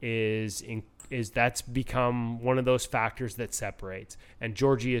is that's become one of those factors that separates. And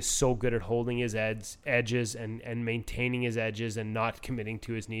Georgie is so good at holding his edges and maintaining his edges and not committing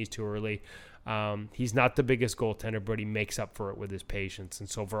to his knees too early. He's not the biggest goaltender, but he makes up for it with his patience. And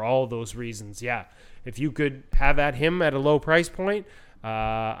so for all those reasons, yeah, if you could have at him at a low price point,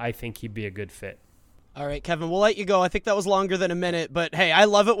 I think he'd be a good fit. All right, Kevin, we'll let you go. I think that was longer than a minute, but hey, I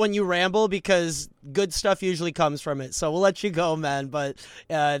love it when you ramble because good stuff usually comes from it. So we'll let you go, man. But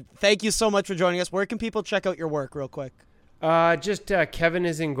thank you so much for joining us. Where can people check out your work real quick? Kevin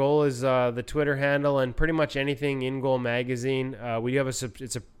is in goal is the Twitter handle, and pretty much anything In Goal Magazine. We do have it's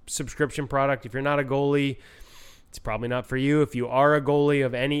a subscription product. If you're not a goalie, it's probably not for you. If you are a goalie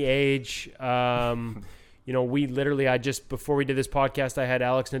of any age, we literally, before we did this podcast, I had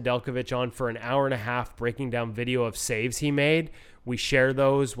Alex Nedeljkovic on for an hour and a half breaking down video of saves he made. We share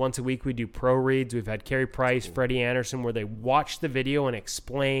those once a week. We do pro reads. We've had Carey Price, Freddie Anderson, where they watch the video and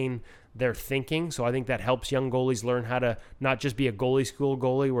explain their thinking. So I think that helps young goalies learn how to not just be a goalie school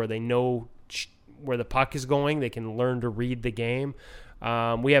goalie where they know where the puck is going. They can learn to read the game.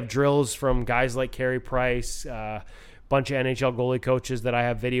 We have drills from guys like Carey Price, bunch of NHL goalie coaches that I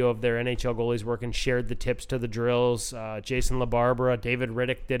have video of their NHL goalies working, shared the tips to the drills. Jason LaBarbera, David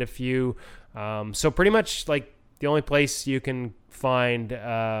Riddick did a few. So pretty much like the only place you can find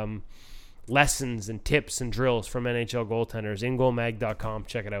lessons and tips and drills from NHL goaltenders, ingoalmag.com.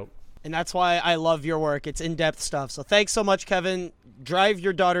 Check it out. And that's why I love your work. It's in-depth stuff. So thanks so much, Kevin. Drive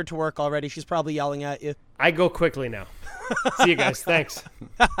your daughter to work already. She's probably yelling at you. I go quickly now. See you guys. Thanks.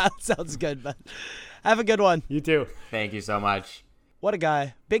 Sounds good, man. Have a good one. You too. Thank you so much. What a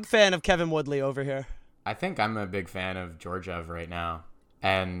guy. Big fan of Kevin Woodley over here. I think I'm a big fan of Georgiev right now.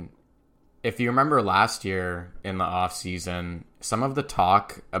 And if you remember last year in the offseason, some of the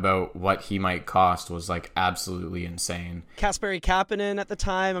talk about what he might cost was like absolutely insane. Kasperi Kapanen at the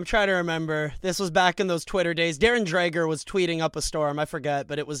time. I'm trying to remember. This was back in those Twitter days. Darren Dreger was tweeting up a storm. I forget,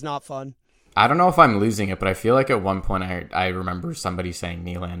 but it was not fun. I don't know if I'm losing it, but I feel like at one point I remember somebody saying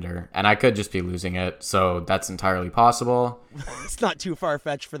Nylander, and I could just be losing it, so that's entirely possible. It's not too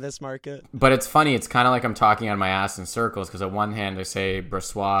far-fetched for this market. But it's funny, it's kind of like I'm talking on my ass in circles, because at one hand I say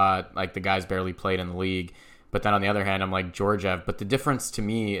Brossoit, like the guy's barely played in the league, but then on the other hand I'm like Georgiev. But the difference to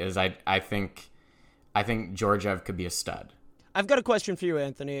me is I think Georgiev could be a stud. I've got a question for you,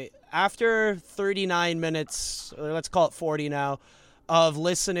 Anthony. After 39 minutes, or let's call it 40 now, of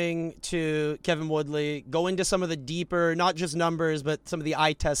listening to Kevin Woodley go into some of the deeper, not just numbers, but some of the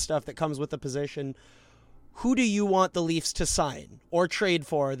eye test stuff that comes with the position, who do you want the Leafs to sign or trade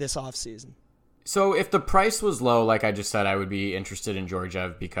for this offseason? So if the price was low, like I just said, I would be interested in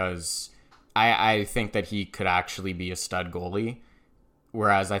Georgiev because I think that he could actually be a stud goalie.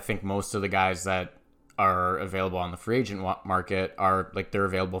 Whereas I think most of the guys that are available on the free agent market are like they're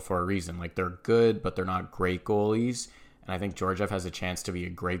available for a reason. Like they're good, but they're not great goalies. And I think Georgiev has a chance to be a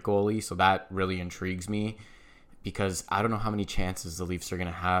great goalie. So that really intrigues me because I don't know how many chances the Leafs are going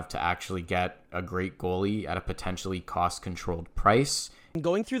to have to actually get a great goalie at a potentially cost-controlled price.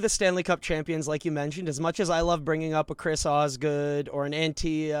 Going through the Stanley Cup champions, like you mentioned, as much as I love bringing up a Chris Osgood or an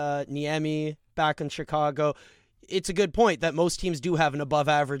Antti Niemi back in Chicago, it's a good point that most teams do have an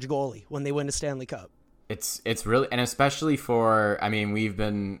above-average goalie when they win a Stanley Cup. It's really, and especially for, I mean, we've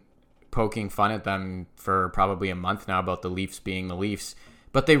been poking fun at them for probably a month now about the Leafs being the Leafs,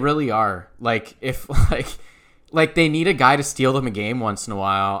 but they really are. Like, if, like they need a guy to steal them a game once in a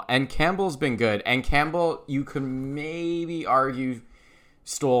while, and Campbell's been good, and Campbell, you could maybe argue,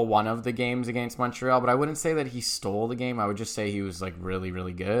 stole one of the games against Montreal, but I wouldn't say that he stole the game. I would just say he was, like, really,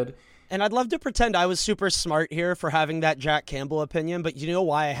 really good. And I'd love to pretend I was super smart here for having that Jack Campbell opinion, but you know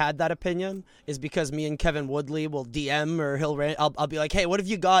why I had that opinion? Is because me and Kevin Woodley will DM or I'll be like, hey, what have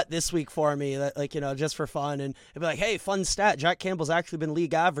you got this week for me? That, like, you know, just for fun. And he'll be like, hey, fun stat, Jack Campbell's actually been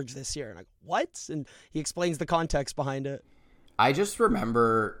league average this year. And I go, what? And he explains the context behind it. I just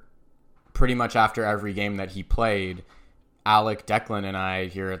remember pretty much after every game that he played, Alec, Declan, and I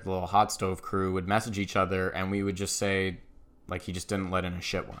here at the little hot stove crew would message each other, and we would just say, like, he just didn't let in a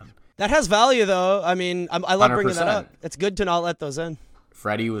shit one. That has value, though. I mean, I love bringing 100%. that up. It's good to not let those in.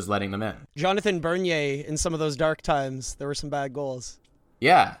 Freddie was letting them in. Jonathan Bernier, in some of those dark times, there were some bad goals.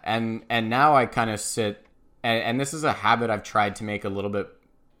 Yeah, and now I kind of sit, and this is a habit I've tried to make a little bit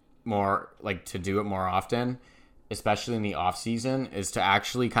more, like, to do it more often, especially in the off season, is to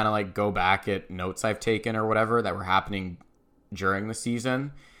actually kind of, like, go back at notes I've taken or whatever that were happening during the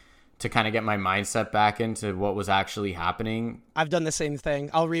season, to kind of get my mindset back into what was actually happening. I've done the same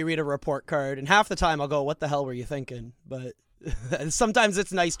thing. I'll reread a report card, and half the time I'll go, what the hell were you thinking? But sometimes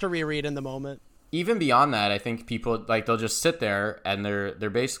it's nice to reread in the moment. Even beyond that, I think people, like, they'll just sit there and they're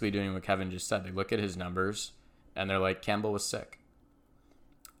basically doing what Kevin just said. They look at his numbers and they're like, Campbell was sick.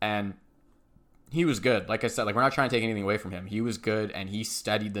 And he was good. Like I said, like, we're not trying to take anything away from him. He was good and he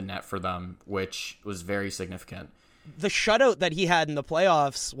steadied the net for them, which was very significant. The shutout that he had in the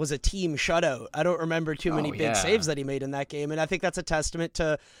playoffs was a team shutout. I don't remember too many big saves that he made in that game. And I think that's a testament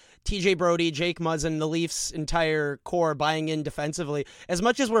to TJ Brody, Jake Muzzin, the Leafs' entire core buying in defensively. As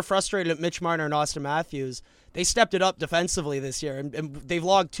much as we're frustrated at Mitch Marner and Austin Matthews, they stepped it up defensively this year. And they've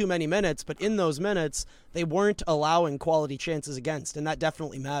logged too many minutes, but in those minutes, they weren't allowing quality chances against. And that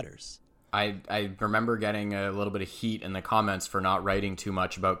definitely matters. I remember getting a little bit of heat in the comments for not writing too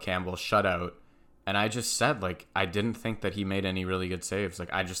much about Campbell's shutout. And I just said, like, I didn't think that he made any really good saves.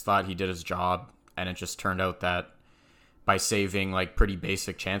 Like, I just thought he did his job, and it just turned out that by saving, like, pretty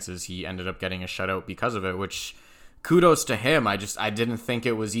basic chances, he ended up getting a shutout because of it, which, kudos to him. I didn't think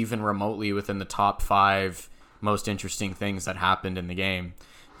it was even remotely within the top 5 most interesting things that happened in the game.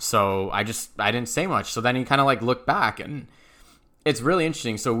 So I didn't say much. So then he kind of, like, looked back, and it's really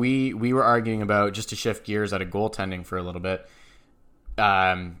interesting. So we were arguing about, just to shift gears out of goaltending for a little bit,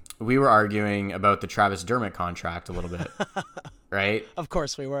 we were arguing about the Travis Dermott contract a little bit, right? Of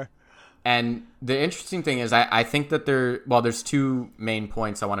course we were. And the interesting thing is I think that there's 2 main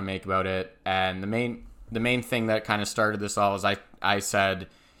points I want to make about it. And the main thing that kind of started this all is I said,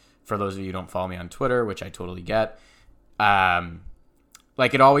 for those of you who don't follow me on Twitter, which I totally get,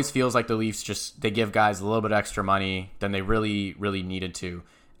 like, it always feels like the Leafs they give guys a little bit extra money than they really, really needed to.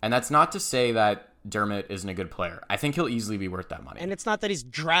 And that's not to say that Dermott isn't a good player. I think he'll easily be worth that money. And it's not that he's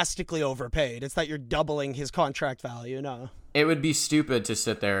drastically overpaid. It's that you're doubling his contract value. No. It would be stupid to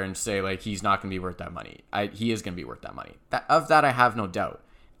sit there and say, like, he's not going to be worth that money. He is going to be worth that money. Of that, I have no doubt.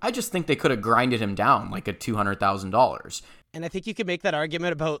 I just think they could have grinded him down like a $200,000. And I think you could make that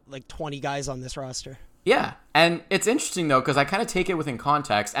argument about, like, 20 guys on this roster. Yeah. And it's interesting, though, because I kind of take it within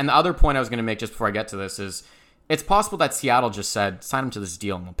context. And the other point I was going to make just before I get to this is it's possible that Seattle just said, sign him to this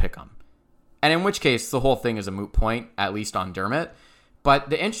deal and we'll pick him. And in which case, the whole thing is a moot point, at least on Dermott. But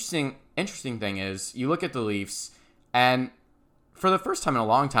the interesting thing is, you look at the Leafs, and for the first time in a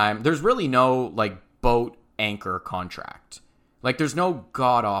long time, there's really no like boat anchor contract. Like there's no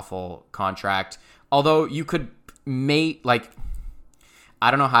god awful contract. Although you could I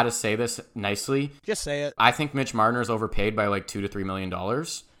don't know how to say this nicely. Just say it. I think Mitch Marner's overpaid by like $2 to $3 million.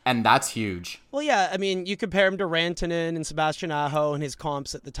 And that's huge. Well, yeah, I mean, you compare him to Rantanen and Sebastian Aho and his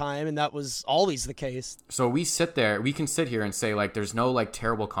comps at the time, and that was always the case. So we can sit here and say, like, there's no, like,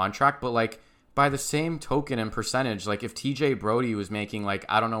 terrible contract, but, like, by the same token and percentage, like, if TJ Brody was making, like,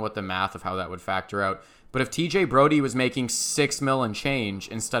 I don't know what the math of how that would factor out, but if TJ Brody was making $6 million and change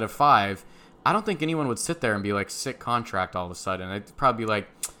instead of $5 million, I don't think anyone would sit there and be like, sick contract all of a sudden. It'd probably be like,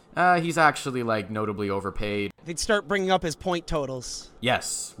 he's actually, like, notably overpaid. They'd start bringing up his point totals.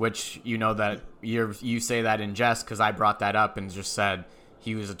 Yes, which you know that you say that in jest because I brought that up and just said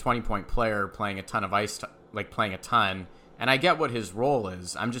he was a 20-point player playing a ton of ice, playing a ton. And I get what his role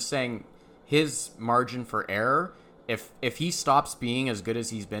is. I'm just saying his margin for error, if he stops being as good as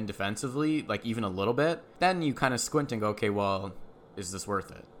he's been defensively, like even a little bit, then you kind of squint and go, okay, well, is this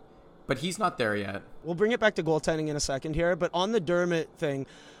worth it? But he's not there yet. We'll bring it back to goaltending in a second here, but on the Dermott thing,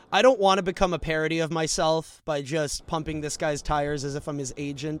 I don't want to become a parody of myself by just pumping this guy's tires as if I'm his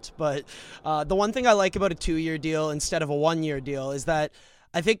agent, but the one thing I like about a 2-year deal instead of a 1-year deal is that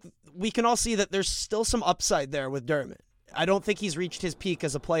I think we can all see that there's still some upside there with Dermott. I don't think he's reached his peak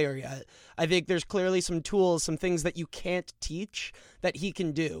as a player yet. I think there's clearly some tools, some things that you can't teach that he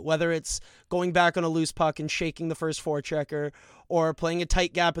can do, whether it's going back on a loose puck and shaking the first forechecker or playing a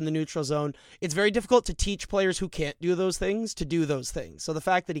tight gap in the neutral zone. It's very difficult to teach players who can't do those things to do those things. So the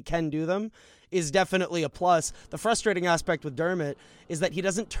fact that he can do them is definitely a plus. The frustrating aspect with Dermott is that he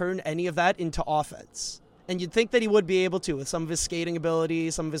doesn't turn any of that into offense. And you'd think that he would be able to with some of his skating ability,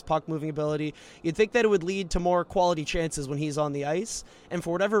 some of his puck moving ability. You'd think that it would lead to more quality chances when he's on the ice. And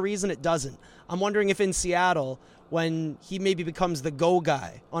for whatever reason, it doesn't. I'm wondering if in Seattle, when he maybe becomes the go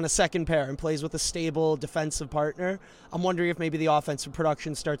guy on a second pair and plays with a stable defensive partner, I'm wondering if maybe the offensive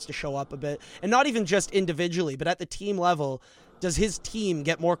production starts to show up a bit. And not even just individually, but at the team level, does his team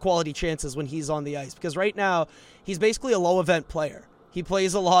get more quality chances when he's on the ice? Because right now, he's basically a low event player. He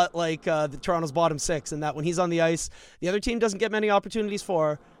plays a lot like the Toronto's bottom six, in that when he's on the ice, the other team doesn't get many opportunities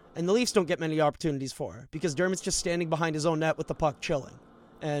for, and the Leafs don't get many opportunities for, because Dermott's just standing behind his own net with the puck chilling.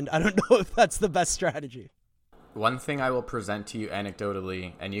 And I don't know if that's the best strategy. One thing I will present to you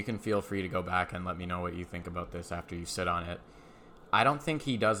anecdotally, and you can feel free to go back and let me know what you think about this after you sit on it. I don't think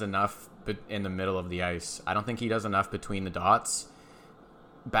he does enough in the middle of the ice. I don't think he does enough between the dots.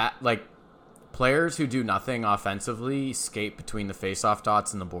 Players who do nothing offensively skate between the face-off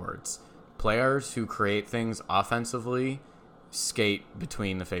dots and the boards. Players who create things offensively skate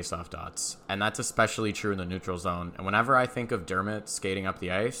between the face-off dots. And that's especially true in the neutral zone. And whenever I think of Dermott skating up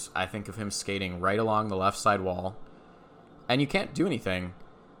the ice, I think of him skating right along the left side wall. And you can't do anything.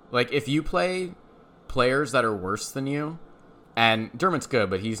 Like, if you play players that are worse than you, and Dermott's good,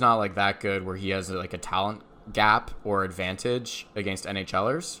 but he's not like that good where he has like a talent gap or advantage against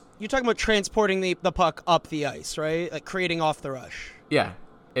NHLers. You're talking about transporting the puck up the ice, right? Like creating off the rush. Yeah.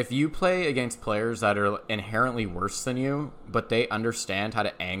 If you play against players that are inherently worse than you, but they understand how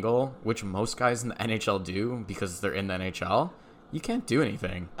to angle, which most guys in the NHL do because they're in the NHL, you can't do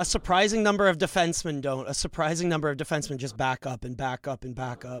anything. A surprising number of defensemen don't. A surprising number of defensemen just back up and back up and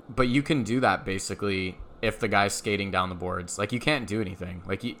back up. But you can do that basically if the guy's skating down the boards. Like, you can't do anything.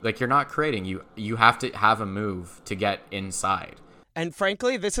 You're not creating. You have to have a move to get inside. And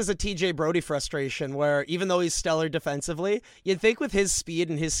frankly, this is a TJ Brody frustration where even though he's stellar defensively, you'd think with his speed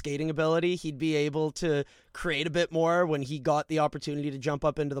and his skating ability, he'd be able to create a bit more when he got the opportunity to jump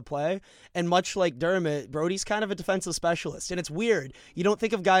up into the play. And much like Dermott, Brody's kind of a defensive specialist. And it's weird. You don't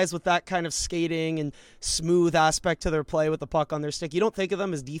think of guys with that kind of skating and smooth aspect to their play with the puck on their stick. You don't think of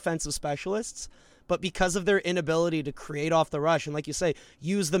them as defensive specialists. But because of their inability to create off the rush and, like you say,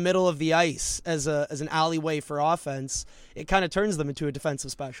 use the middle of the ice as an alleyway for offense, it kind of turns them into a defensive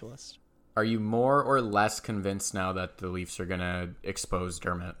specialist. Are you more or less convinced now that the Leafs are going to expose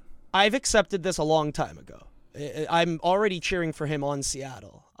Dermott? I've accepted this a long time ago. I'm already cheering for him on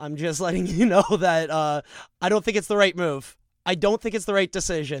Seattle. I'm just letting you know that I don't think it's the right move. I don't think it's the right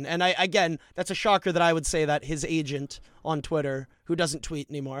decision. And again, that's a shocker that I would say that his agent on Twitter, who doesn't tweet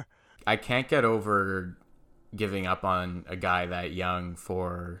anymore, I can't get over giving up on a guy that young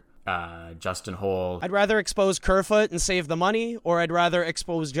for Justin Holl. I'd rather expose Kerfoot and save the money, or I'd rather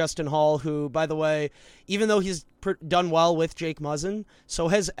expose Justin Holl, who, by the way, even though he's done well with Jake Muzzin, so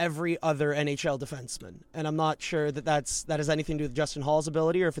has every other NHL defenseman. And I'm not sure that has anything to do with Justin Holl's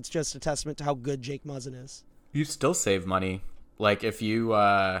ability, or if it's just a testament to how good Jake Muzzin is. You still save money. Like if you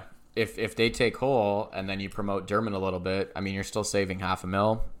if they take Holl and then you promote Dermott a little bit, I mean, you're still saving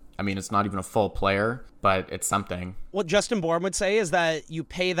 $500,000. I mean, it's not even a full player, but it's something. What Justin Bourne would say is that you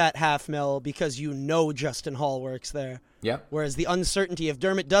pay that $500,000 because you know Justin Holl works there. Yep. Whereas the uncertainty, if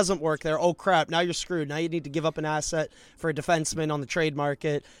Dermott doesn't work there, oh crap, now you're screwed. Now you need to give up an asset for a defenseman on the trade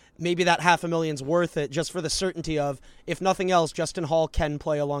market. Maybe that $500,000's worth it just for the certainty of, if nothing else, Justin Holl can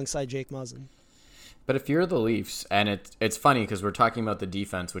play alongside Jake Muzzin. But if you're the Leafs, and it's funny because we're talking about the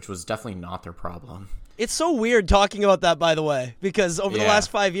defense, which was definitely not their problem. It's so weird talking about that, by the way, because over the last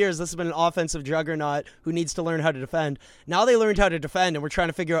 5 years, this has been an offensive juggernaut who needs to learn how to defend. Now they learned how to defend, and we're trying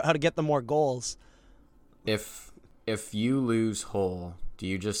to figure out how to get them more goals. If you lose Holl, do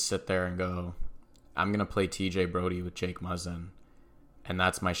you just sit there and go, I'm going to play TJ Brody with Jake Muzzin, and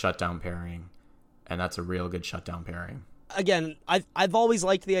that's my shutdown pairing, and that's a real good shutdown pairing? Again, I've always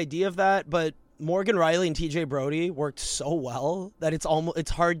liked the idea of that, but Morgan Rielly and TJ Brody worked so well that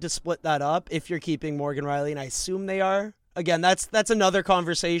it's hard to split that up if you're keeping Morgan Rielly, and I assume they are. Again, that's another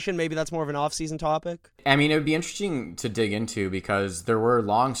conversation. Maybe that's more of an off-season topic. I mean, it would be interesting to dig into because there were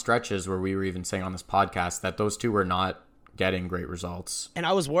long stretches where we were even saying on this podcast that those two were not getting great results. And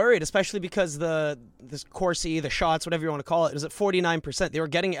I was worried, especially because this Corsi, the shots, whatever you want to call it, is at 49%. They were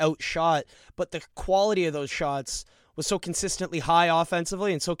getting outshot, but the quality of those shots was so consistently high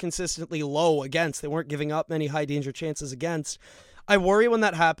offensively and so consistently low against. They weren't giving up many high danger chances against. I worry when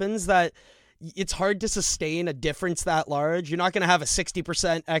that happens that it's hard to sustain a difference that large. You're not going to have a 60%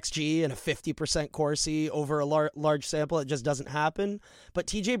 XG and a 50% Corsi over a large sample. It just doesn't happen. But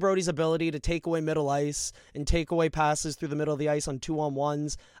TJ Brody's ability to take away middle ice and take away passes through the middle of the ice on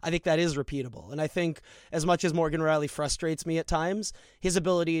 2-on-1s, I think that is repeatable. And I think as much as Morgan Rielly frustrates me at times, his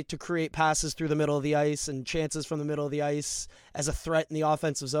ability to create passes through the middle of the ice and chances from the middle of the ice as a threat in the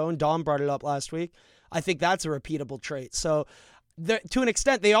offensive zone, Dom brought it up last week, I think that's a repeatable trait. So to an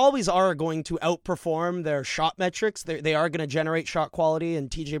extent, they always are going to outperform their shot metrics. They are going to generate shot quality, and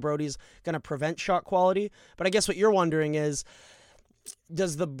TJ Brody's going to prevent shot quality. But I guess what you're wondering is,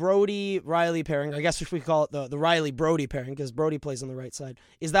 does the Brody-Rielly pairing, I guess if we call it the Rielly-Brody pairing, because Brody plays on the right side,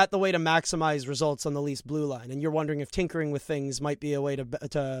 is that the way to maximize results on the Leafs blue line? And you're wondering if tinkering with things might be a way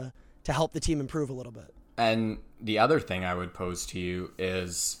to help the team improve a little bit. And the other thing I would pose to you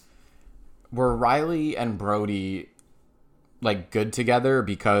is, were Rielly and Brody like good together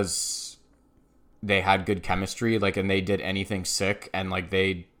because they had good chemistry, like, and they did anything sick and like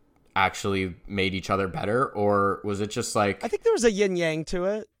they actually made each other better? Or was it just like, I think there was a yin yang to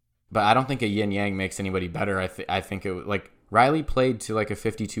it, but I don't think a yin yang makes anybody better. I think it like Rielly played to like a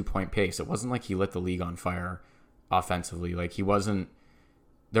 52-point pace. It wasn't like he lit the league on fire offensively. Like he wasn't,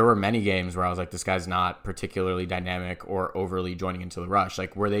 there were many games where I was like, this guy's not particularly dynamic or overly joining into the rush.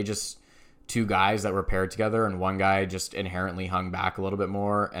 Like, were they just two guys that were paired together and one guy just inherently hung back a little bit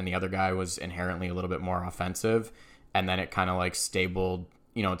more and the other guy was inherently a little bit more offensive, and then it kind of like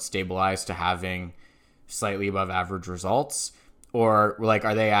it stabilized to having slightly above average results? Or like,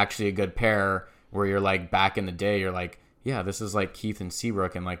 are they actually a good pair where you're like, back in the day, you're like, yeah, this is like Keith and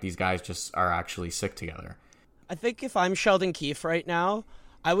Seabrook, and like these guys just are actually sick together? I think if I'm Sheldon Keefe right now,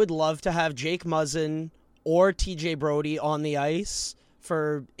 I would love to have Jake Muzzin or TJ Brody on the ice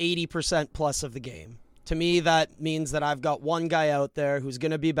for 80% plus of the game. To me, that means that I've got one guy out there who's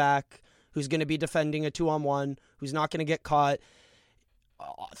going to be back, who's going to be defending a 2-on-1, who's not going to get caught.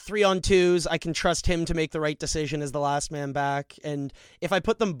 3-on-2s, I can trust him to make the right decision as the last man back. And if I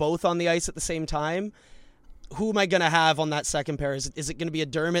put them both on the ice at the same time, who am I going to have on that second pair? Is it going to be a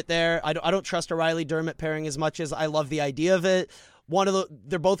Dermott there? I don't trust a Rielly-Dermott pairing as much as I love the idea of it.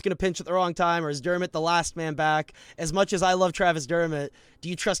 They're both going to pinch at the wrong time, or is Dermott the last man back? As much as I love Travis Dermott, do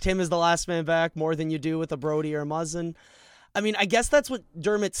you trust him as the last man back more than you do with a Brody or a Muzzin? I mean, I guess that's what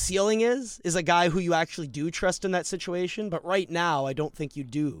Dermott's ceiling is a guy who you actually do trust in that situation. But right now, I don't think you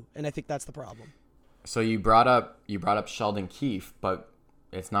do, and I think that's the problem. So you brought up Sheldon Keefe, but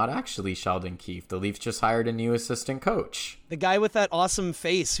it's not actually Sheldon Keefe. The Leafs just hired a new assistant coach. The guy with that awesome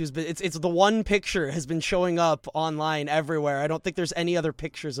face who's been, it's the one picture has been showing up online everywhere. I don't think there's any other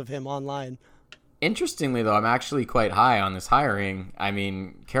pictures of him online. Interestingly, though, I'm actually quite high on this hiring. I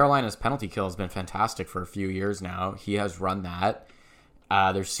mean, Carolina's penalty kill has been fantastic for a few years now. He has run that.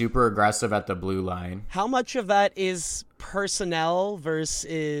 They're super aggressive at the blue line. How much of that is personnel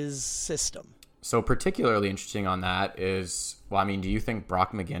versus system? So particularly interesting on that is, well, I mean, do you think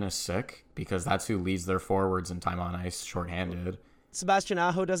Brock McGinn is sick? Because that's who leads their forwards in time on ice shorthanded. Sebastian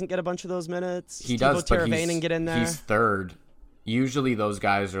Aho doesn't get a bunch of those minutes. He does, but get in there. He's third. Usually those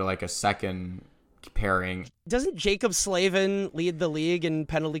guys are like a second pairing. Doesn't Jacob Slavin lead the league in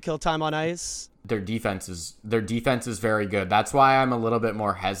penalty kill time on ice? Their defense is very good. That's why I'm a little bit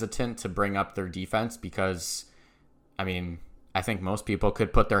more hesitant to bring up their defense because, I mean, I think most people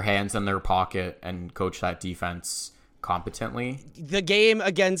could put their hands in their pocket and coach that defense competently. The game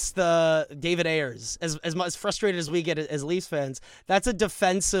against the David Ayers, as frustrated as we get as Leafs fans, that's a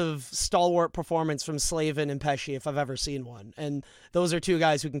defensive stalwart performance from Slavin and Pesce if I've ever seen one. And those are two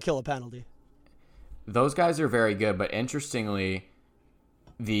guys who can kill a penalty. Those guys are very good, but interestingly,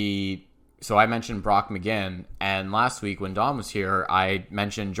 so I mentioned Brock McGinn, and last week when Dom was here, I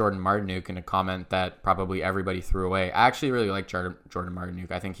mentioned Jordan Martinook in a comment that probably everybody threw away. I actually really like Jordan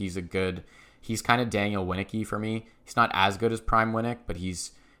Martinook. I think he's kind of Daniel Winnicky for me. He's not as good as Prime Winnick, but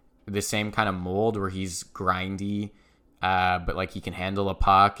he's the same kind of mold where he's grindy, but like he can handle a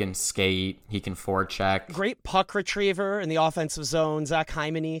puck and skate. He can forecheck. Great puck retriever in the offensive zone. Zach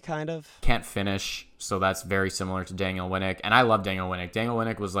Hyman-y kind of. Can't finish, so that's very similar to Daniel Winnick. And I love Daniel Winnick. Daniel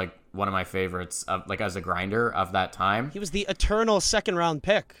Winnick was like one of my favorites of like as a grinder of that time. He was the eternal second round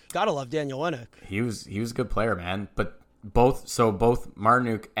pick. Gotta love Daniel Winnick. He was a good player, man. But both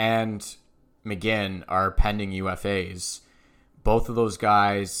Martinook and McGinn are pending UFAs. Both of those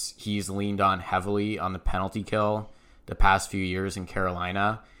guys he's leaned on heavily on the penalty kill the past few years in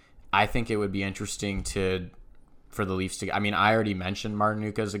Carolina. I think it would be interesting for the Leafs to, I mean, I already mentioned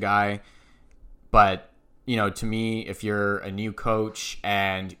Martinook as a guy, but you know, to me, if you're a new coach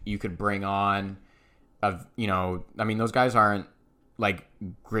and you could bring on those guys aren't like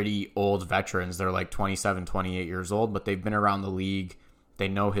gritty old veterans. They're like 27, 28 years old, but they've been around the league. They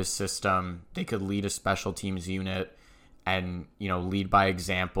know his system. They could lead a special teams unit and, you know, lead by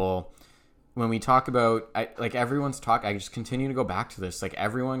example. When we talk about, I just continue to go back to this. Like,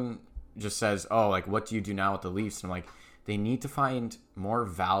 everyone just says, oh, like, what do you do now with the Leafs? And I'm like, they need to find more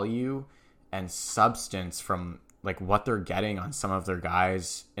value and substance from, like, what they're getting on some of their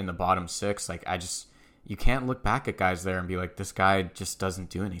guys in the bottom six. Like, you can't look back at guys there and be like, this guy just doesn't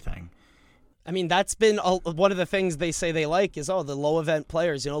do anything. I mean, that's been one of the things they say they like is, the low event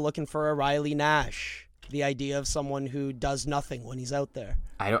players, you know, looking for a Riley Nash. The idea of someone who does nothing when he's out there.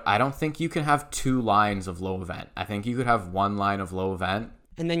 I don't think you can have two lines of low event. I think you could have one line of low event.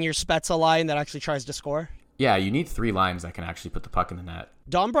 And then your Spezza line that actually tries to score? Yeah, you need three lines that can actually put the puck in the net.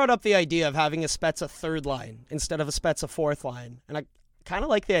 Dom brought up the idea of having a Spezza third line instead of a Spezza fourth line. And I kind of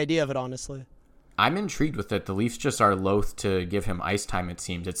like the idea of it, honestly. I'm intrigued with it. The Leafs just are loath to give him ice time, it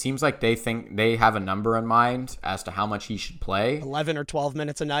seems. It seems like they think they have a number in mind as to how much he should play. 11 or 12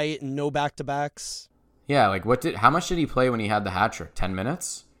 minutes a night and no back-to-backs. Yeah, like how much did he play when he had the hat trick? 10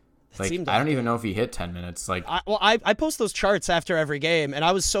 minutes? Like, I don't even know if he hit 10 minutes. Like, I post those charts after every game, and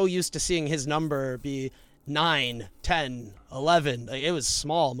I was so used to seeing his number be 9, 10, 11. Like, it was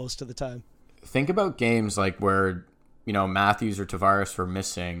small most of the time. Think about games like where, you know, Matthews or Tavares were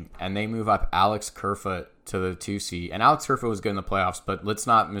missing, and they move up Alex Kerfoot to the 2C. And Alex Kerfoot was good in the playoffs, but let's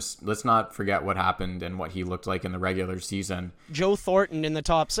not forget what happened and what he looked like in the regular season. Joe Thornton in the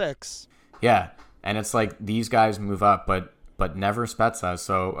top 6. Yeah, and it's like these guys move up, but never Spezza.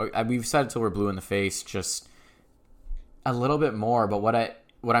 So we've said it till we're blue in the face, just a little bit more. But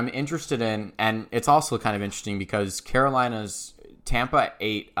what I'm interested in, and it's also kind of interesting because Tampa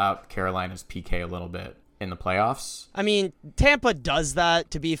ate up Carolina's PK a little bit in the playoffs. I mean, Tampa does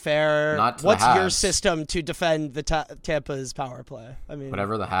that, to be fair. Not to What's the Habs. your system to defend the Tampa's power play? I mean,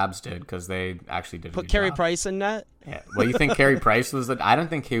 whatever the Habs did, because they actually did put Carey Price in net. Yeah. Well, you think Carey Price was I don't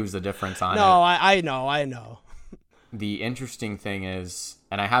think he was the difference on it. No, I know. The interesting thing is,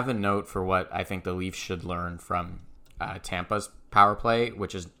 and I have a note for what I think the Leafs should learn from Tampa's power play,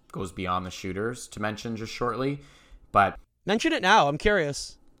 which goes beyond the shooters, to mention just shortly. But mention it now. I'm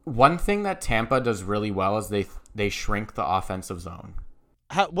curious. One thing that Tampa does really well is they shrink the offensive zone.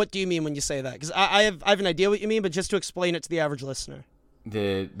 What do you mean when you say that? Because I have an idea what you mean, but just to explain it to the average listener.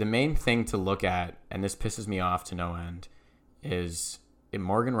 The main thing to look at, and this pisses me off to no end, is if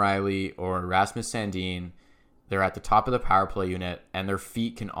Morgan Rielly or Rasmus Sandin, they're at the top of the power play unit and their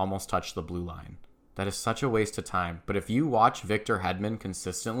feet can almost touch the blue line. That is such a waste of time. But if you watch Victor Hedman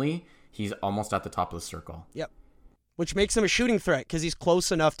consistently, he's almost at the top of the circle. Yep. Which makes him a shooting threat because he's close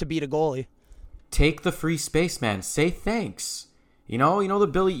enough to beat a goalie. Take the free space, man. Say thanks. You know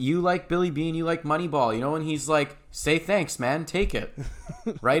you like Billy Beane, you like Moneyball. You know, and he's like, say thanks, man. Take it.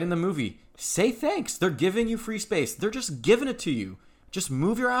 Right in the movie. Say thanks. They're giving you free space. They're just giving it to you. Just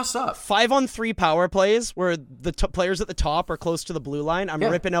move your ass up. 5-on-3 power plays where the players at the top are close to the blue line. I'm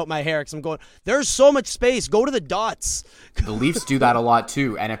ripping out my hair because I'm going, there's so much space. Go to the dots. The Leafs do that a lot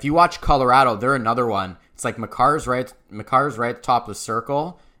too. And if you watch Colorado, they're another one. It's like Makar's right at the top of the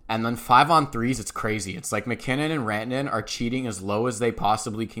circle. And then 5-on-3s, it's crazy. It's like McKinnon and Rantanen are cheating as low as they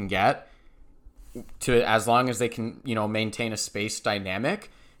possibly can get to as long as they can, maintain a space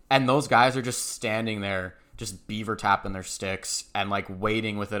dynamic. And those guys are just standing there, just beaver tapping their sticks and like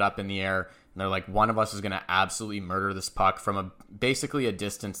waiting with it up in the air. And they're like, one of us is going to absolutely murder this puck from basically a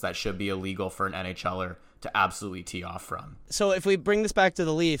distance that should be illegal for an NHLer to absolutely tee off from. So if we bring this back to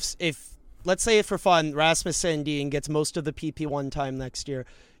the Leafs, let's say for fun, Rasmus Sandin gets most of the PP1 time next year,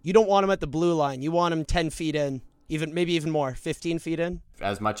 you don't want him at the blue line. You want him 10 feet in, maybe even more, 15 feet in.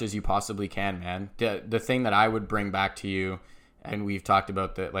 As much as you possibly can, man. The thing that I would bring back to you, and we've talked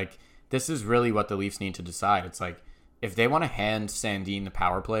about that, like, this is really what the Leafs need to decide. It's like, if they want to hand Sandin the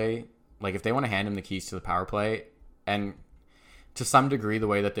power play, like if they want to hand him the keys to the power play, and to some degree the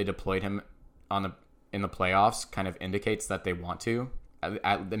way that they deployed him in the playoffs kind of indicates that they want to.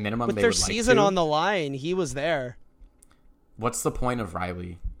 At the minimum, with they their would like to. season on the line, he was there. What's the point of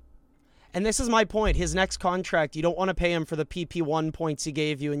Riley? And this is my point. His next contract, you don't want to pay him for the PP1 points he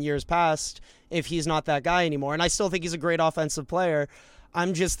gave you in years past if he's not that guy anymore. And I still think he's a great offensive player.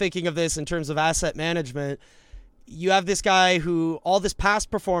 I'm just thinking of this in terms of asset management. You have this guy who all this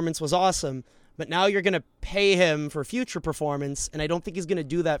past performance was awesome, but now you're going to pay him for future performance, and I don't think he's going to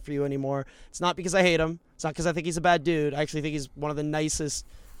do that for you anymore. It's not because I hate him. It's not because I think he's a bad dude. I actually think he's one of the nicest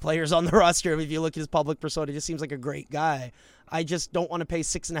players on the roster. If you look at his public persona, he just seems like a great guy. I just don't want to pay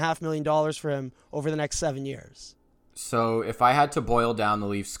 $6.5 million for him over the next 7 years. So if I had to boil down the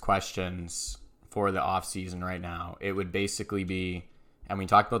Leafs questions for the offseason right now, it would basically be, and we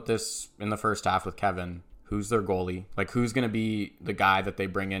talked about this in the first half with Kevin, who's their goalie? Like, who's going to be the guy that they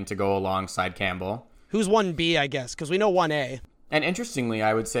bring in to go alongside Campbell? Who's 1B, I guess, because we know 1A. And interestingly,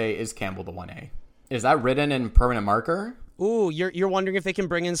 I would say, is Campbell the 1A? Is that written in permanent marker? Ooh, you're wondering if they can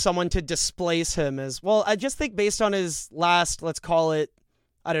bring in someone to displace him as well. I just think based on his last, let's call it,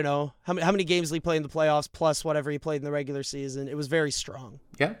 I don't know, how many games did he play in the playoffs plus whatever he played in the regular season, it was very strong.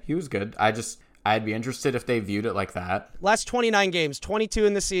 Yeah, he was good. I'd be interested if they viewed it like that. Last 29 games, 22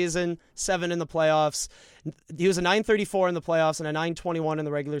 in the season, 7 in the playoffs. He was a .934 in the playoffs and a .921 in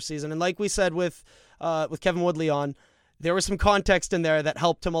the regular season. And like we said with Kevin Woodley on, there was some context in there that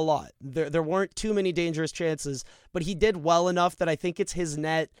helped him a lot. There weren't too many dangerous chances, but he did well enough that I think it's his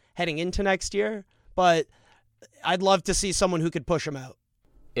net heading into next year. But I'd love to see someone who could push him out.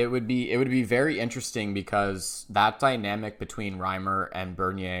 It would be very interesting because that dynamic between Reimer and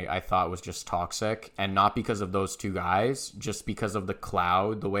Bernier I thought was just toxic, and not because of those two guys, just because of the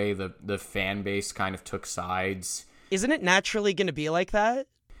cloud, the way the fan base kind of took sides. Isn't it naturally going to be like that?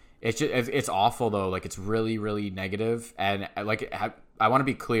 It's awful though. Like, it's really, really negative. And like, I want to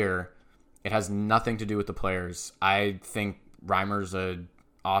be clear, it has nothing to do with the players. I think Reimer's a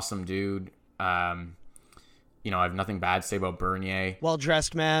awesome dude. I have nothing bad to say about Bernier.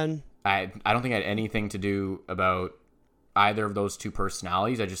 Well-dressed man. I don't think it had anything to do about either of those two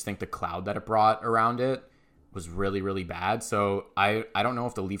personalities. I just think the cloud that it brought around it was really, really bad. So I don't know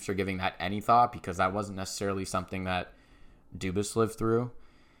if the Leafs are giving that any thought, because that wasn't necessarily something that Dubas lived through,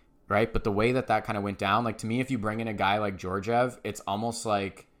 right? But the way that kind of went down, like, to me, if you bring in a guy like Georgiev, it's almost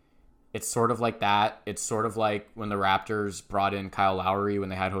like, it's sort of like that. It's sort of like when the Raptors brought in Kyle Lowry when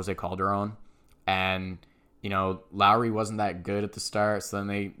they had Jose Calderon, and Lowry wasn't that good at the start, so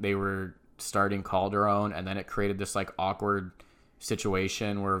then they were starting Calderon, and then it created this like awkward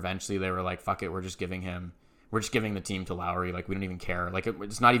situation where eventually they were like, fuck it, we're just giving the team to Lowry. Like, we don't even care. Like,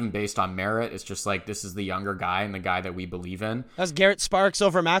 it's not even based on merit. It's just like, this is the younger guy and the guy that we believe in. That's Garrett Sparks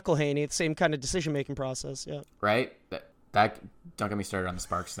over McElhaney. The same kind of decision-making process, yeah. Right? That don't get me started on the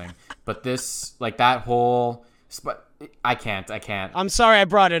Sparks thing. But this, like, that whole... I can't. I'm sorry I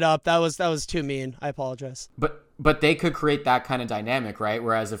brought it up. That was too mean. I apologize. But they could create that kind of dynamic, right?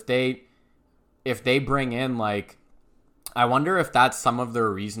 Whereas if they bring in, like, I wonder if that's some of their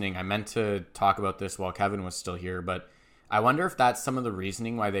reasoning. I meant to talk about this while Kevin was still here, but I wonder if that's some of the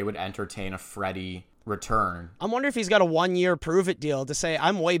reasoning why they would entertain a Freddie return. I'm wondering if he's got a 1-year prove-it deal to say,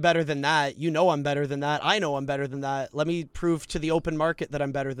 I'm way better than that. I'm better than that. I know I'm better than that. Let me prove to the open market that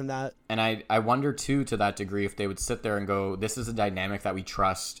I'm better than that. And I wonder, too, to that degree, if they would sit there and go, this is a dynamic that we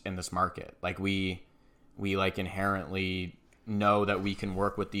trust in this market. Like, we like inherently know that we can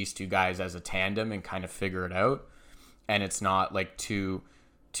work with these two guys as a tandem and kind of figure it out. And it's not like too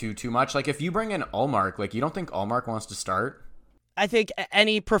much. Like, if you bring in Ullmark, like, you don't think Ullmark wants to start? I think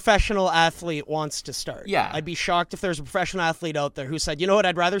any professional athlete wants to start. Yeah. I'd be shocked if there's a professional athlete out there who said, you know what,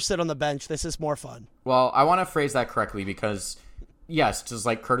 I'd rather sit on the bench. This is more fun. Well, I want to phrase that correctly because, yes, does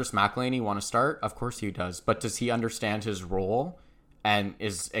like Curtis McElhinney want to start? Of course he does. But does he understand his role and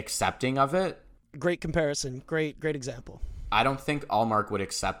is accepting of it? Great comparison. Great example. I don't think Allmark would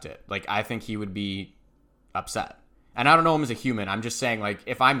accept it. Like, I think he would be upset. And I don't know him as a human. I'm just saying, like,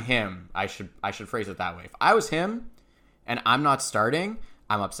 if I'm him, I should phrase it that way. If I was him and I'm not starting,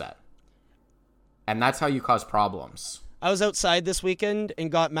 I'm upset. And that's how you cause problems. I was outside this weekend and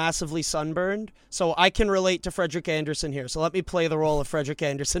got massively sunburned, so I can relate to Frederik Andersen here. So let me play the role of Frederik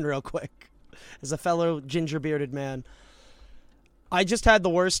Andersen real quick. As a fellow ginger-bearded man, I just had the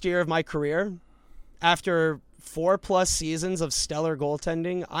worst year of my career. After 4+ seasons of stellar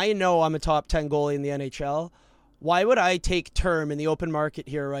goaltending, I know I'm a top 10 goalie in the NHL. Why would I take term in the open market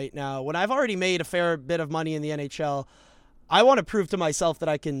here right now when I've already made a fair bit of money in the NHL? I want to prove to myself that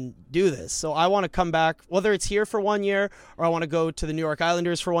I can do this. So I want to come back, whether it's here for 1 year or I want to go to the New York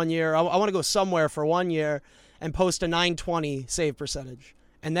Islanders for 1 year. I want to go somewhere for 1 year and post a .920 save percentage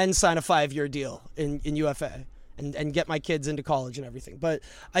and then sign a 5-year deal in UFA and get my kids into college and everything. But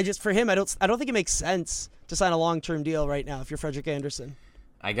for him, I don't think it makes sense to sign a long-term deal right now if you're Frederik Andersen.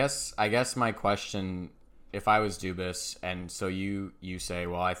 I guess my question, if I was Dubas, and so you say,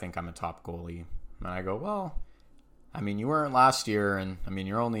 well, I think I'm a top goalie, and I go, well, I mean, you weren't last year, and I mean,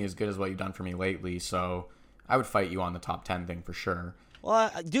 you're only as good as what you've done for me lately, so I would fight you on the top 10 thing for sure. Well,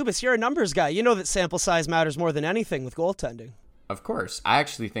 Dubas, you're a numbers guy. You know that sample size matters more than anything with goaltending. Of course. I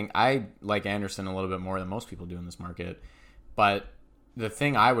actually think I like Andersen a little bit more than most people do in this market, but the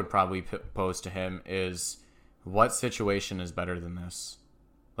thing I would probably pose to him is, what situation is better than this?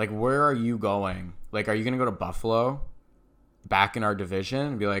 Like, where are you going? Like, are you going to go to Buffalo, back in our division,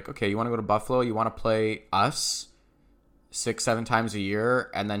 and be like, okay, you want to go to Buffalo? You want to play us 6-7 times a year,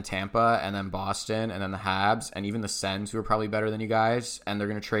 and then Tampa, and then Boston, and then the Habs, and even the Sens, who are probably better than you guys, and they're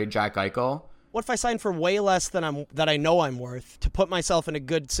going to trade Jack Eichel? What if I sign for way less than I know I'm worth to put myself in a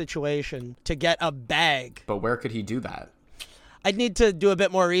good situation to get a bag? But where could he do that? I'd need to do a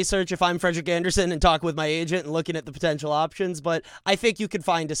bit more research if I'm Frederik Andersen and talk with my agent and looking at the potential options, but I think you could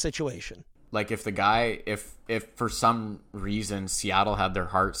find a situation. Like, if the guy, if for some reason Seattle had their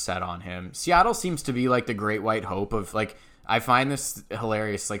heart set on him, Seattle seems to be like the great white hope of, like, I find this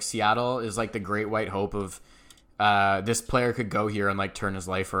hilarious. Like, Seattle is like the great white hope of this player could go here and like turn his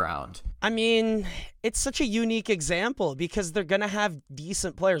life around. I mean, it's such a unique example because they're going to have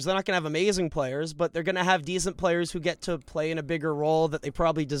decent players. They're not going to have amazing players, but they're going to have decent players who get to play in a bigger role that they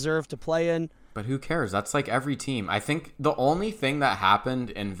probably deserve to play in. But who cares? That's like every team. I think the only thing that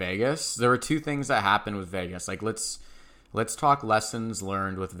happened in Vegas, there were two things that happened with Vegas. Like, let's talk lessons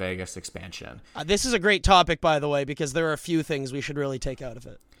learned with Vegas expansion. This is a great topic, by the way, because there are a few things we should really take out of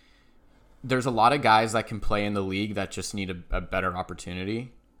it. There's a lot of guys that can play in the league that just need a better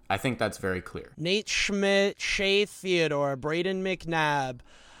opportunity. I think that's very clear. Nate Schmidt, Shea Theodore, Braden McNabb.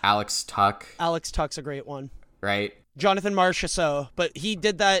 Alex Tuck. Alex Tuck's a great one. Right? Jonathan Marchessault, but he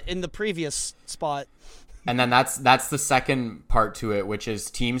did that in the previous spot. And then that's the second part to it, which is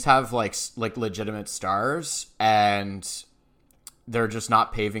teams have like legitimate stars and they're just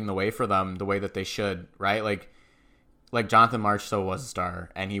not paving the way for them the way that they should, right? Like Jonathan Marchessault was a star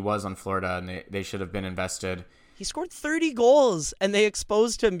and he was on Florida and they should have been invested. He scored 30 goals and they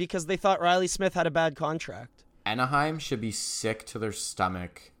exposed him because they thought Riley Smith had a bad contract. Anaheim should be sick to their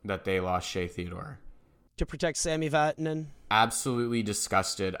stomach that they lost Shea Theodore. To protect Sami Vatanen. Absolutely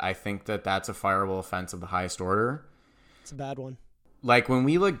disgusted. I think that's a fireable offense of the highest order. It's a bad one. Like, when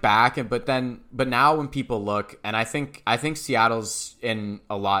we look back, but now when people look, and I think Seattle's in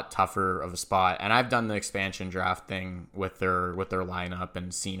a lot tougher of a spot. And I've done the expansion draft thing with their lineup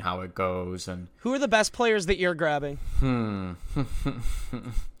and seen how it goes. And who are the best players that you're grabbing?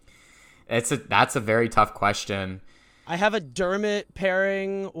 That's a very tough question. I have a Dermott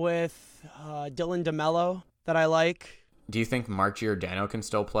pairing with Dylan DeMello that I like. Do you think Mark Giordano can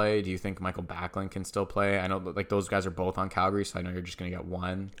still play? Do you think Michael Backlund can still play? I know like those guys are both on Calgary, so I know you're just going to get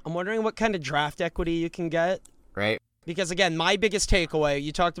one. I'm wondering what kind of draft equity you can get. Right. Because, again, my biggest takeaway,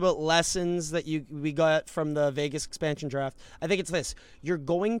 you talked about lessons that we got from the Vegas expansion draft. I think it's this. You're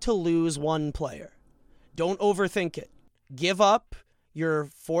going to lose one player. Don't overthink it. Give up your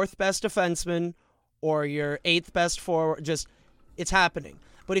fourth best defenseman or your eighth best forward. Just, it's happening.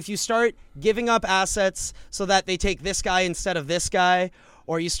 But if you start giving up assets so that they take this guy instead of this guy,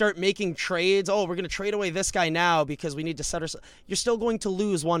 or you start making trades, we're going to trade away this guy now because we need to set ourselves, you're still going to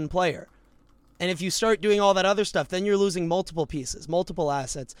lose one player. And if you start doing all that other stuff, then you're losing multiple pieces, multiple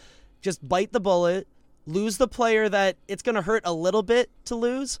assets. Just bite the bullet, Lose the player that it's going to hurt a little bit to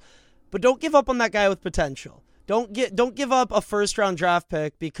lose, but don't give up on that guy with potential. Don't give up a first-round draft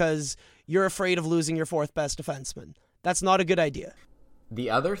pick because you're afraid of losing your fourth best defenseman. That's not a good idea. The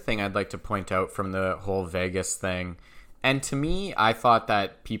other thing I'd like to point out from the whole Vegas thing, and to me, I thought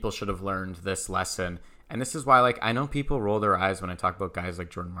that people should have learned this lesson. And this is why, like, I know people roll their eyes when I talk about guys like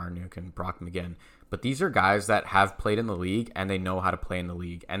Jordan Martinook and Brock McGinn, but these are guys that have played in the league and they know how to play in the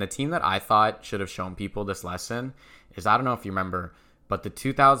league. And the team that I thought should have shown people this lesson is, I don't know if you remember, but the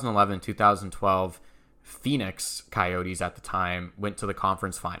 2011-2012 Phoenix Coyotes at the time went to the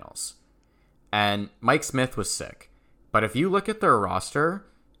conference finals. And Mike Smith was sick. But if you look at their roster,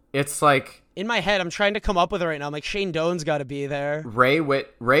 it's like... In my head, I'm trying to come up with it right now. I'm like, Shane Doan's got to be there. Ray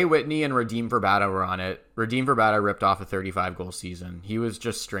Whitney and Radim Verbata were on it. Radim Verbata ripped off a 35-goal season. He was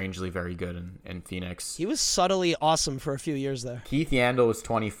just strangely very good in Phoenix. He was subtly awesome for a few years there. Keith Yandel was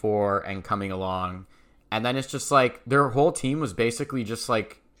 24 and coming along. And then it's just like their whole team was basically just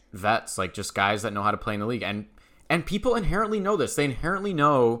like vets, like just guys that know how to play in the league. And people inherently know this. They inherently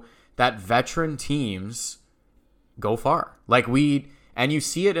know that veteran teams go far. And you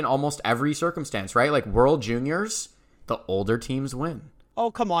see it in almost every circumstance, right? Like World Juniors, the older teams win. Oh,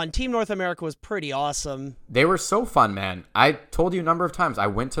 come on. Team North America was pretty awesome. They were so fun, man. I told you a number of times. I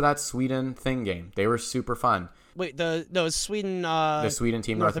went to that Sweden thing game. They were super fun. Wait, Sweden... the Sweden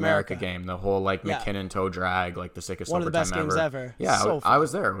Team North America game. The whole, like, McKinnon toe drag, like, the sickest one of the best overtime games ever. Yeah, so I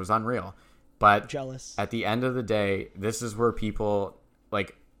was there. It was unreal. But jealous. At the end of the day, this is where people,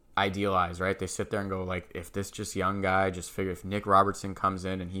 like... idealize, right? They sit there and go like, if this just young guy if Nick Robertson comes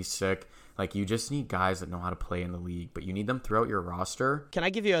in and he's sick, like you just need guys that know how to play in the league, but you need them throughout your roster. Can I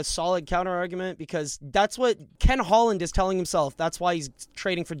give you a solid counter argument? Because that's what Ken Holland is telling himself. That's why he's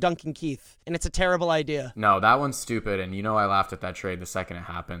trading for Duncan Keith, and it's a terrible idea. No, that one's stupid, and I laughed at that trade the second it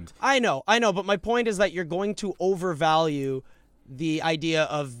happened. I know, but my point is that you're going to overvalue the idea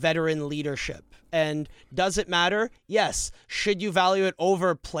of veteran leadership. And does it matter? Yes. Should you value it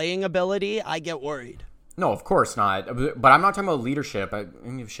over playing ability? I get worried. No, of course not. But I'm not talking about leadership. I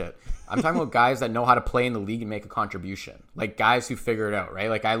don't give a shit. I'm talking about guys that know how to play in the league and make a contribution. Like guys who figure it out, right?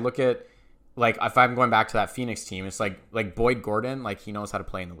 Like I look at, like if I'm going back to that Phoenix team, it's like Boyd Gordon, like he knows how to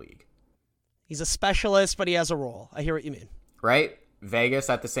play in the league. He's a specialist, but he has a role. I hear what you mean. Right? Vegas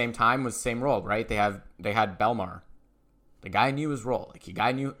at the same time was the same role, right? They had Belmar. The guy knew his role. Like the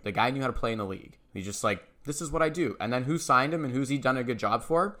guy knew how to play in the league. He's just like, this is what I do. And then who signed him and who's he done a good job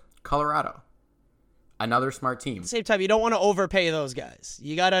for? Colorado. Another smart team. At the same time, you don't want to overpay those guys.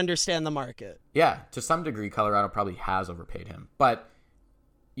 You got to understand the market. Yeah, to some degree, Colorado probably has overpaid him. But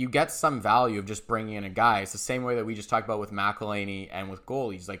you get some value of just bringing in a guy. It's the same way that we just talked about with McElhinney and with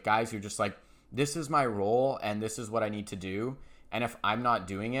goalies. Like guys who are just like, this is my role and this is what I need to do. And if I'm not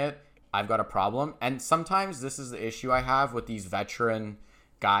doing it, I've got a problem. And sometimes this is the issue I have with these veteran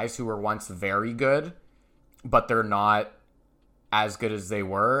guys who were once very good, but they're not as good as they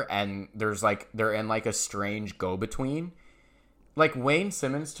were, and they're in like a strange go-between. Like Wayne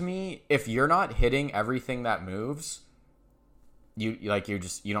Simmons, to me, if you're not hitting everything that moves, you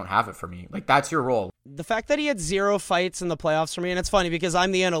don't have it for me. Like that's your role. The fact that he had 0 fights in the playoffs for me, and it's funny because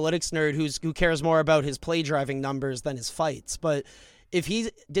I'm the analytics nerd who cares more about his play driving numbers than his fights, but if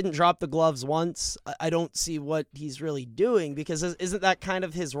he didn't drop the gloves once, I don't see what he's really doing, because isn't that kind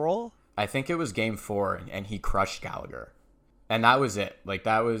of his role? I think it was game 4 and he crushed Gallagher. And that was it. Like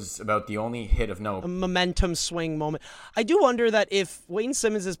that was about the only hit of note. A momentum swing moment. I do wonder that if Wayne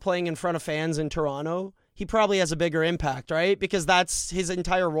Simmons is playing in front of fans in Toronto, he probably has a bigger impact, right? Because that's his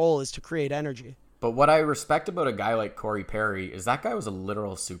entire role, is to create energy. But what I respect about a guy like Corey Perry is that guy was a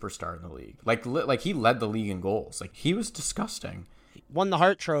literal superstar in the league. Like he led the league in goals. Like he was disgusting. Won the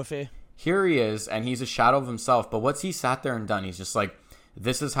Hart Trophy. Here he is, and he's a shadow of himself. But what's he sat there and done? He's just like,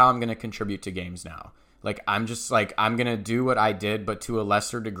 this is how I'm going to contribute to games now. Like, I'm going to do what I did, but to a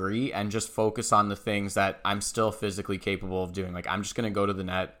lesser degree, and just focus on the things that I'm still physically capable of doing. Like, I'm just going to go to the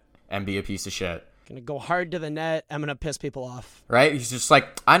net and be a piece of shit. Going to go hard to the net. I'm going to piss people off. Right? He's just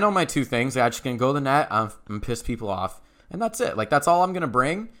like, I know my 2 things. I'm just going to go to the net. I'm going to piss people off. And that's it. Like, that's all I'm going to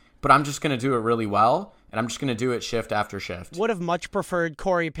bring, but I'm just going to do it really well. And I'm just going to do it shift after shift. Would have much preferred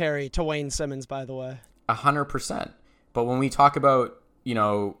Corey Perry to Wayne Simmons, by the way. 100%. But when we talk about,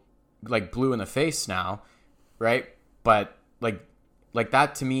 like blue in the face now, right? But like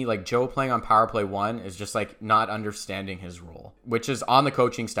that to me, like Joe playing on power play 1 is just like not understanding his role, which is on the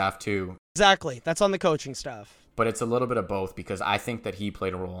coaching staff too. Exactly. That's on the coaching staff. But it's a little bit of both, because I think that he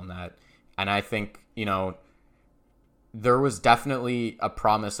played a role in that. And I think, there was definitely a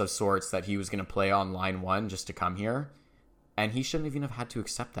promise of sorts that he was going to play on line 1 just to come here. And he shouldn't even have had to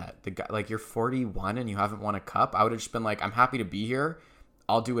accept that. The guy, like, you're 41 and you haven't won a cup. I would have just been like, I'm happy to be here.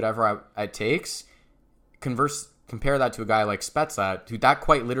 I'll do whatever it takes. Compare that to a guy like Spezza, who that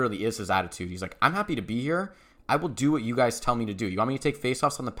quite literally is his attitude. He's like, I'm happy to be here. I will do what you guys tell me to do. You want me to take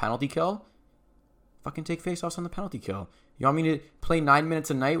faceoffs on the penalty kill? Fucking take faceoffs on the penalty kill. You want me to play 9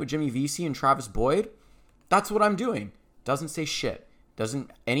 minutes a night with Jimmy Vesey and Travis Boyd? That's what I'm doing. Doesn't say shit. Doesn't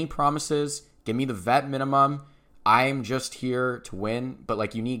any promises. Give me the vet minimum. I'm just here to win. But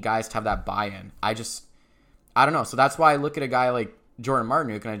like, you need guys to have that buy-in. I don't know. So that's why I look at a guy like Jordan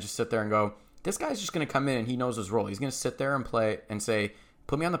Martinook and I just sit there and go, this guy's just going to come in and he knows his role. He's going to sit there and play and say,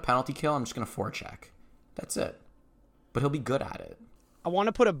 put me on the penalty kill. I'm just going to forecheck. That's it. But he'll be good at it. I want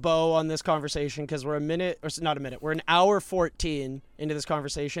to put a bow on this conversation because we're we're an hour 14 into this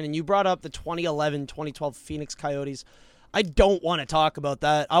conversation, and you brought up the 2011-2012 Phoenix Coyotes. I don't want to talk about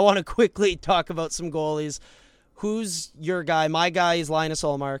that. I want to quickly talk about some goalies. Who's your guy? My guy is Linus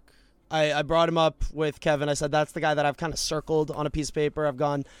Ullmark. I brought him up with Kevin. I said that's the guy that I've kind of circled on a piece of paper.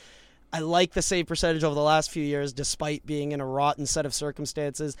 I like the save percentage over the last few years, despite being in a rotten set of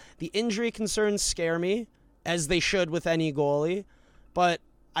circumstances. The injury concerns scare me, as they should with any goalie. But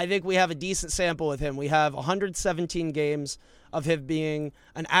I think we have a decent sample with him. We have 117 games of him being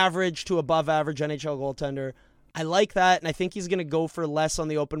an average to above average NHL goaltender. I like that, and I think he's going to go for less on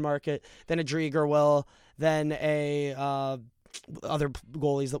the open market than a Drieger will, than other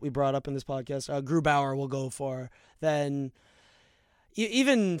goalies that we brought up in this podcast. Grubauer will go for, than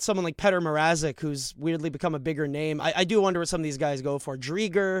even someone like Petr Mrazek, who's weirdly become a bigger name. I do wonder what some of these guys go for.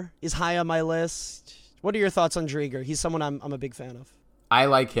 Drieger is high on my list. What are your thoughts on Drieger? He's someone I'm a big fan of. I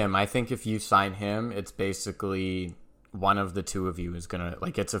like him. I think if you sign him, it's basically one of the two of you is going to,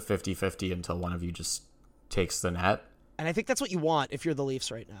 like, it's a 50-50 until one of you just takes the net. And I think that's what you want if you're the Leafs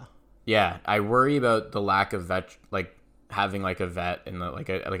right now. Yeah, I worry about the lack of vet, like having like a vet and like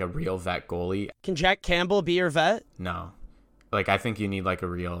a real vet goalie. Can Jack Campbell be your vet? No. Like, I think you need like a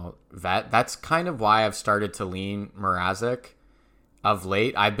real vet. That's kind of why I've started to lean Mrazek of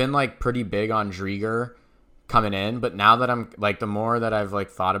late. I've been like pretty big on Drieger coming in, but now that I'm like, the more that I've like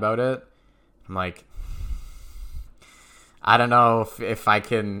thought about it, I'm like, I don't know if I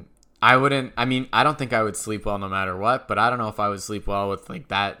can. I don't think I would sleep well no matter what, but I don't know if I would sleep well with like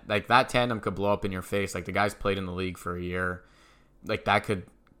that tandem could blow up in your face. Like, the guy's played in the league for a year. Like, that could,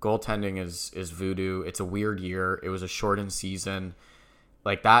 goaltending is voodoo. It's a weird year. It was a shortened season.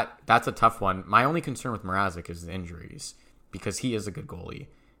 Like, that's a tough one. My only concern with Mrazek is the injuries, because he is a good goalie.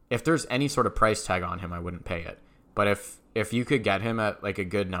 If there's any sort of price tag on him, I wouldn't pay it. But if you could get him at like a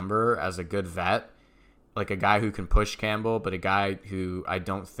good number as a good vet, like a guy who can push Campbell, but a guy who I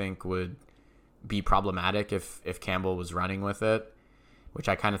don't think would be problematic if Campbell was running with it, which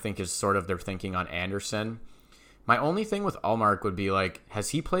I kind of think is sort of their thinking on Anderson. My only thing with Ullmark would be like, has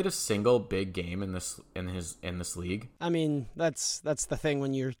he played a single big game in this league? I mean, that's the thing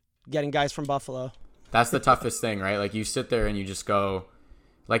when you're getting guys from Buffalo. That's the toughest thing, right? Like, you sit there and you just go,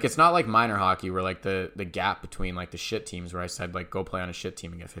 like, it's not like minor hockey where like the gap between like the shit teams where I said like go play on a shit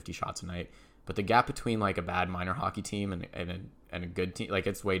team and get 50 shots a night, but the gap between like a bad minor hockey team and a good team, like,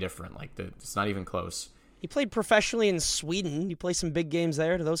 it's way different. Like, it's not even close. He played professionally in Sweden. You play some big games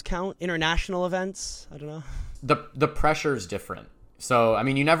there. Do those count? International events? I don't know. The pressure is different. So, I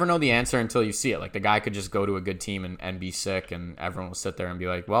mean, you never know the answer until you see it. Like, the guy could just go to a good team and be sick, and everyone will sit there and be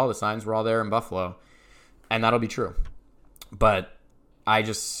like, well, the signs were all there in Buffalo. And that'll be true. But I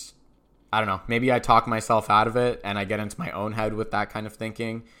don't know. Maybe I talk myself out of it and I get into my own head with that kind of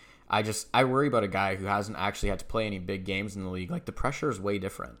thinking. I worry about a guy who hasn't actually had to play any big games in the league. Like, the pressure is way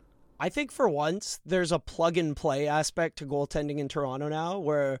different. I think for once there's a plug and play aspect to goaltending in Toronto now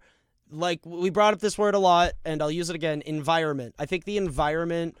where, like, we brought up this word a lot and I'll use it again, environment. I think the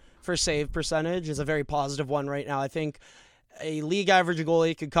environment for save percentage is a very positive one right now. I think a league average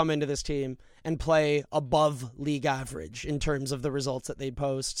goalie could come into this team and play above league average in terms of the results that they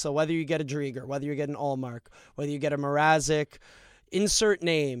post. So whether you get a Drieger, whether you get an Ullmark, whether you get a Mrazek, insert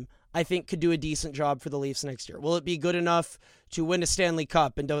name, I think could do a decent job for the Leafs next year. Will it be good enough to win a Stanley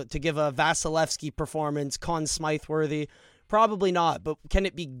Cup and to give a Vasilevsky performance, Conn Smythe worthy? Probably not, but can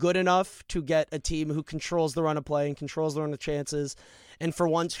it be good enough to get a team who controls the run of play and controls the run of chances and for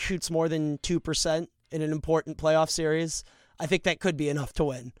once shoots more than 2% in an important playoff series? I think that could be enough to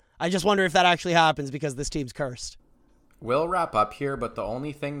win. I just wonder if that actually happens because this team's cursed. We'll wrap up here, but the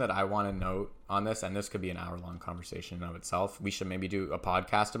only thing that I want to note on this, and this could be an hour-long conversation in of itself, we should maybe do a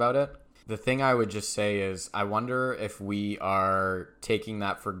podcast about it. The thing I would just say is I wonder if we are taking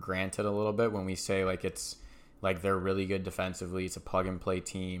that for granted a little bit when we say, like, it's like they're really good defensively, it's a plug-and-play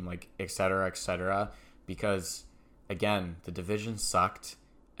team, like, et cetera, because again, the division sucked,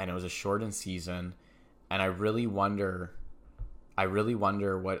 and it was a shortened season, and I really wonder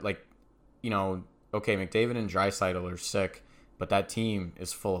what, like, you know, okay, McDavid and Draisaitl are sick, but that team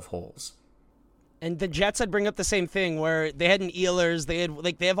is full of holes. And the Jets had bring up the same thing where they had an Ehlers,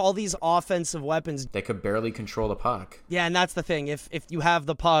 they have all these offensive weapons. They could barely control the puck. Yeah, and that's the thing. If you have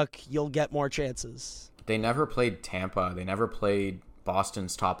the puck, you'll get more chances. They never played Tampa. They never played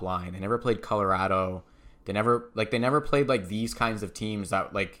Boston's top line. They never played Colorado. They never played like these kinds of teams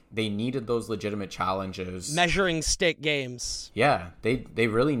that like they needed those legitimate challenges. Measuring stick games. Yeah, they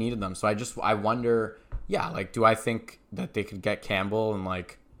really needed them. So I wonder, yeah, like do I think that they could get Campbell and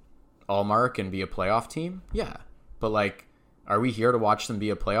like Allmark and be a playoff team? Yeah. But like, are we here to watch them be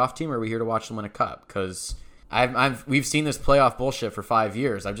a playoff team or are we here to watch them win a cup? Because we've seen this playoff bullshit for 5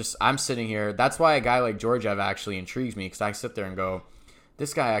 years. I'm sitting here. That's why a guy like Georgiev actually intrigues me, because I sit there and go,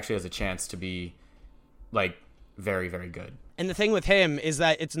 this guy actually has a chance to be like very, very good. And the thing with him is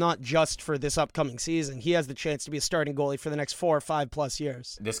that it's not just for this upcoming season. He has the chance to be a starting goalie for the next 4 or 5 plus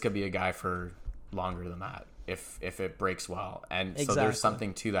years. This could be a guy for longer than that if it breaks well. And exactly. So there's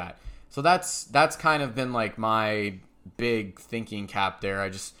something to that. So that's kind of been like my big thinking cap there.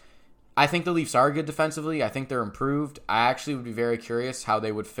 I think the Leafs are good defensively. I think they're improved. I actually would be very curious how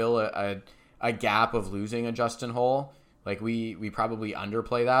they would fill a gap of losing a Justin Holl. Like we probably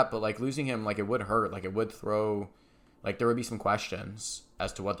underplay that, but like losing him, like it would hurt. Like it would throw, like there would be some questions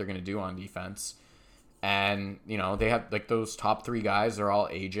as to what they're going to do on defense. And, you know, they have like those top 3 guys are all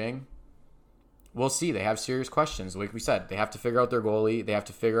aging. We'll see. They have serious questions. Like we said, they have to figure out their goalie. They have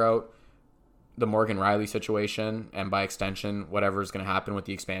to figure out the Morgan Rielly situation, and by extension, whatever is going to happen with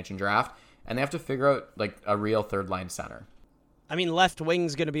the expansion draft. And they have to figure out like a real third line center. I mean, left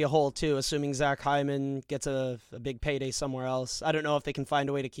wing's going to be a hole too, assuming Zach Hyman gets a big payday somewhere else. I don't know if they can find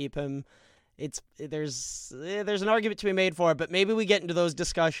a way to keep him. There's an argument to be made for it, but maybe we get into those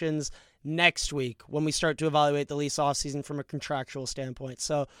discussions next week when we start to evaluate the Leafs offseason from a contractual standpoint.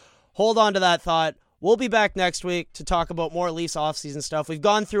 So hold on to that thought. We'll be back next week to talk about more Leafs offseason stuff. We've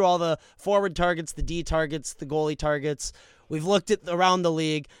gone through all the forward targets, the D targets, the goalie targets. We've looked at around the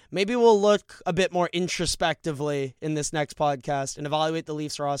league. Maybe we'll look a bit more introspectively in this next podcast and evaluate the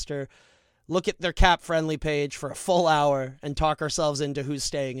Leafs roster, look at their cap-friendly page for a full hour, and talk ourselves into who's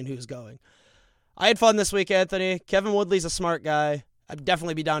staying and who's going. I had fun this week, Anthony. Kevin Woodley's a smart guy. I'd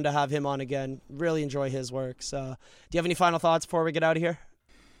definitely be down to have him on again. Really enjoy his work. So, do you have any final thoughts before we get out of here?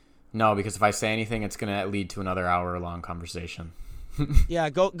 No, because if I say anything, it's going to lead to another hour-long conversation. Yeah,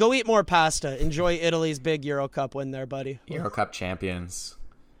 go eat more pasta. Enjoy Italy's big Euro Cup win there, buddy. Euro Cup champions.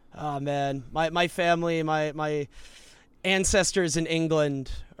 Oh, man. My family, my ancestors in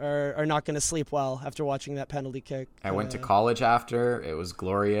England are not going to sleep well after watching that penalty kick. I went to college after. It was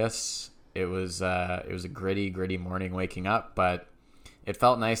glorious. It was a gritty morning waking up, but it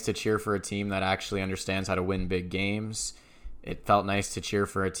felt nice to cheer for a team that actually understands how to win big games. It felt nice to cheer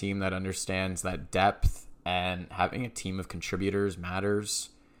for a team that understands that depth and having a team of contributors matters,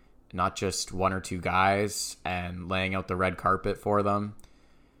 not just 1 or 2 guys and laying out the red carpet for them.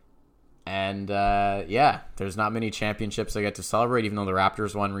 And there's not many championships I get to celebrate, even though the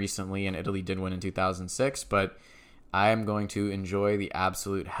Raptors won recently and Italy did win in 2006, but I am going to enjoy the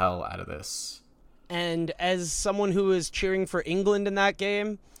absolute hell out of this. And as someone who is cheering for England in that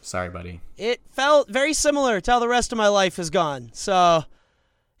game, sorry, buddy, it felt very similar to how the rest of my life has gone. So,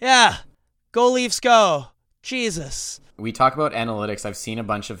 yeah, go Leafs, go. Jesus. We talk about analytics. I've seen a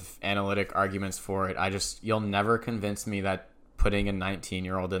bunch of analytic arguments for it. You'll never convince me that putting a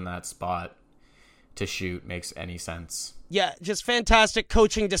 19-year-old in that spot to shoot makes any sense. Yeah, just fantastic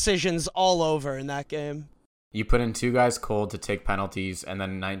coaching decisions all over in that game. You put in 2 guys cold to take penalties and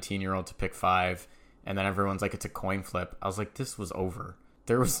then a 19-year-old to pick 5, and then everyone's like, it's a coin flip. I was like, this was over.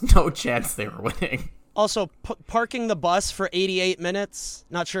 There was no chance they were winning. Also, parking the bus for 88 minutes.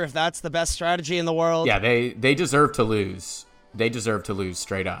 Not sure if that's the best strategy in the world. Yeah, they deserve to lose. They deserve to lose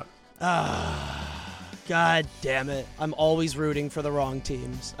straight up. God damn it. I'm always rooting for the wrong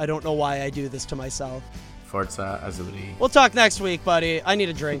teams. I don't know why I do this to myself. Forza Azzurri. We'll talk next week, buddy. I need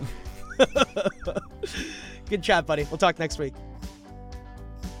a drink. Good chat, buddy. We'll talk next week.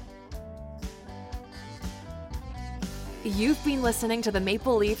 You've been listening to the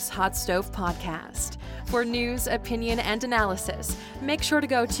Maple Leafs Hot Stove Podcast. For news, opinion, and analysis, make sure to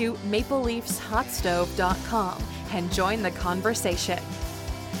go to mapleleafshotstove.com and join the conversation.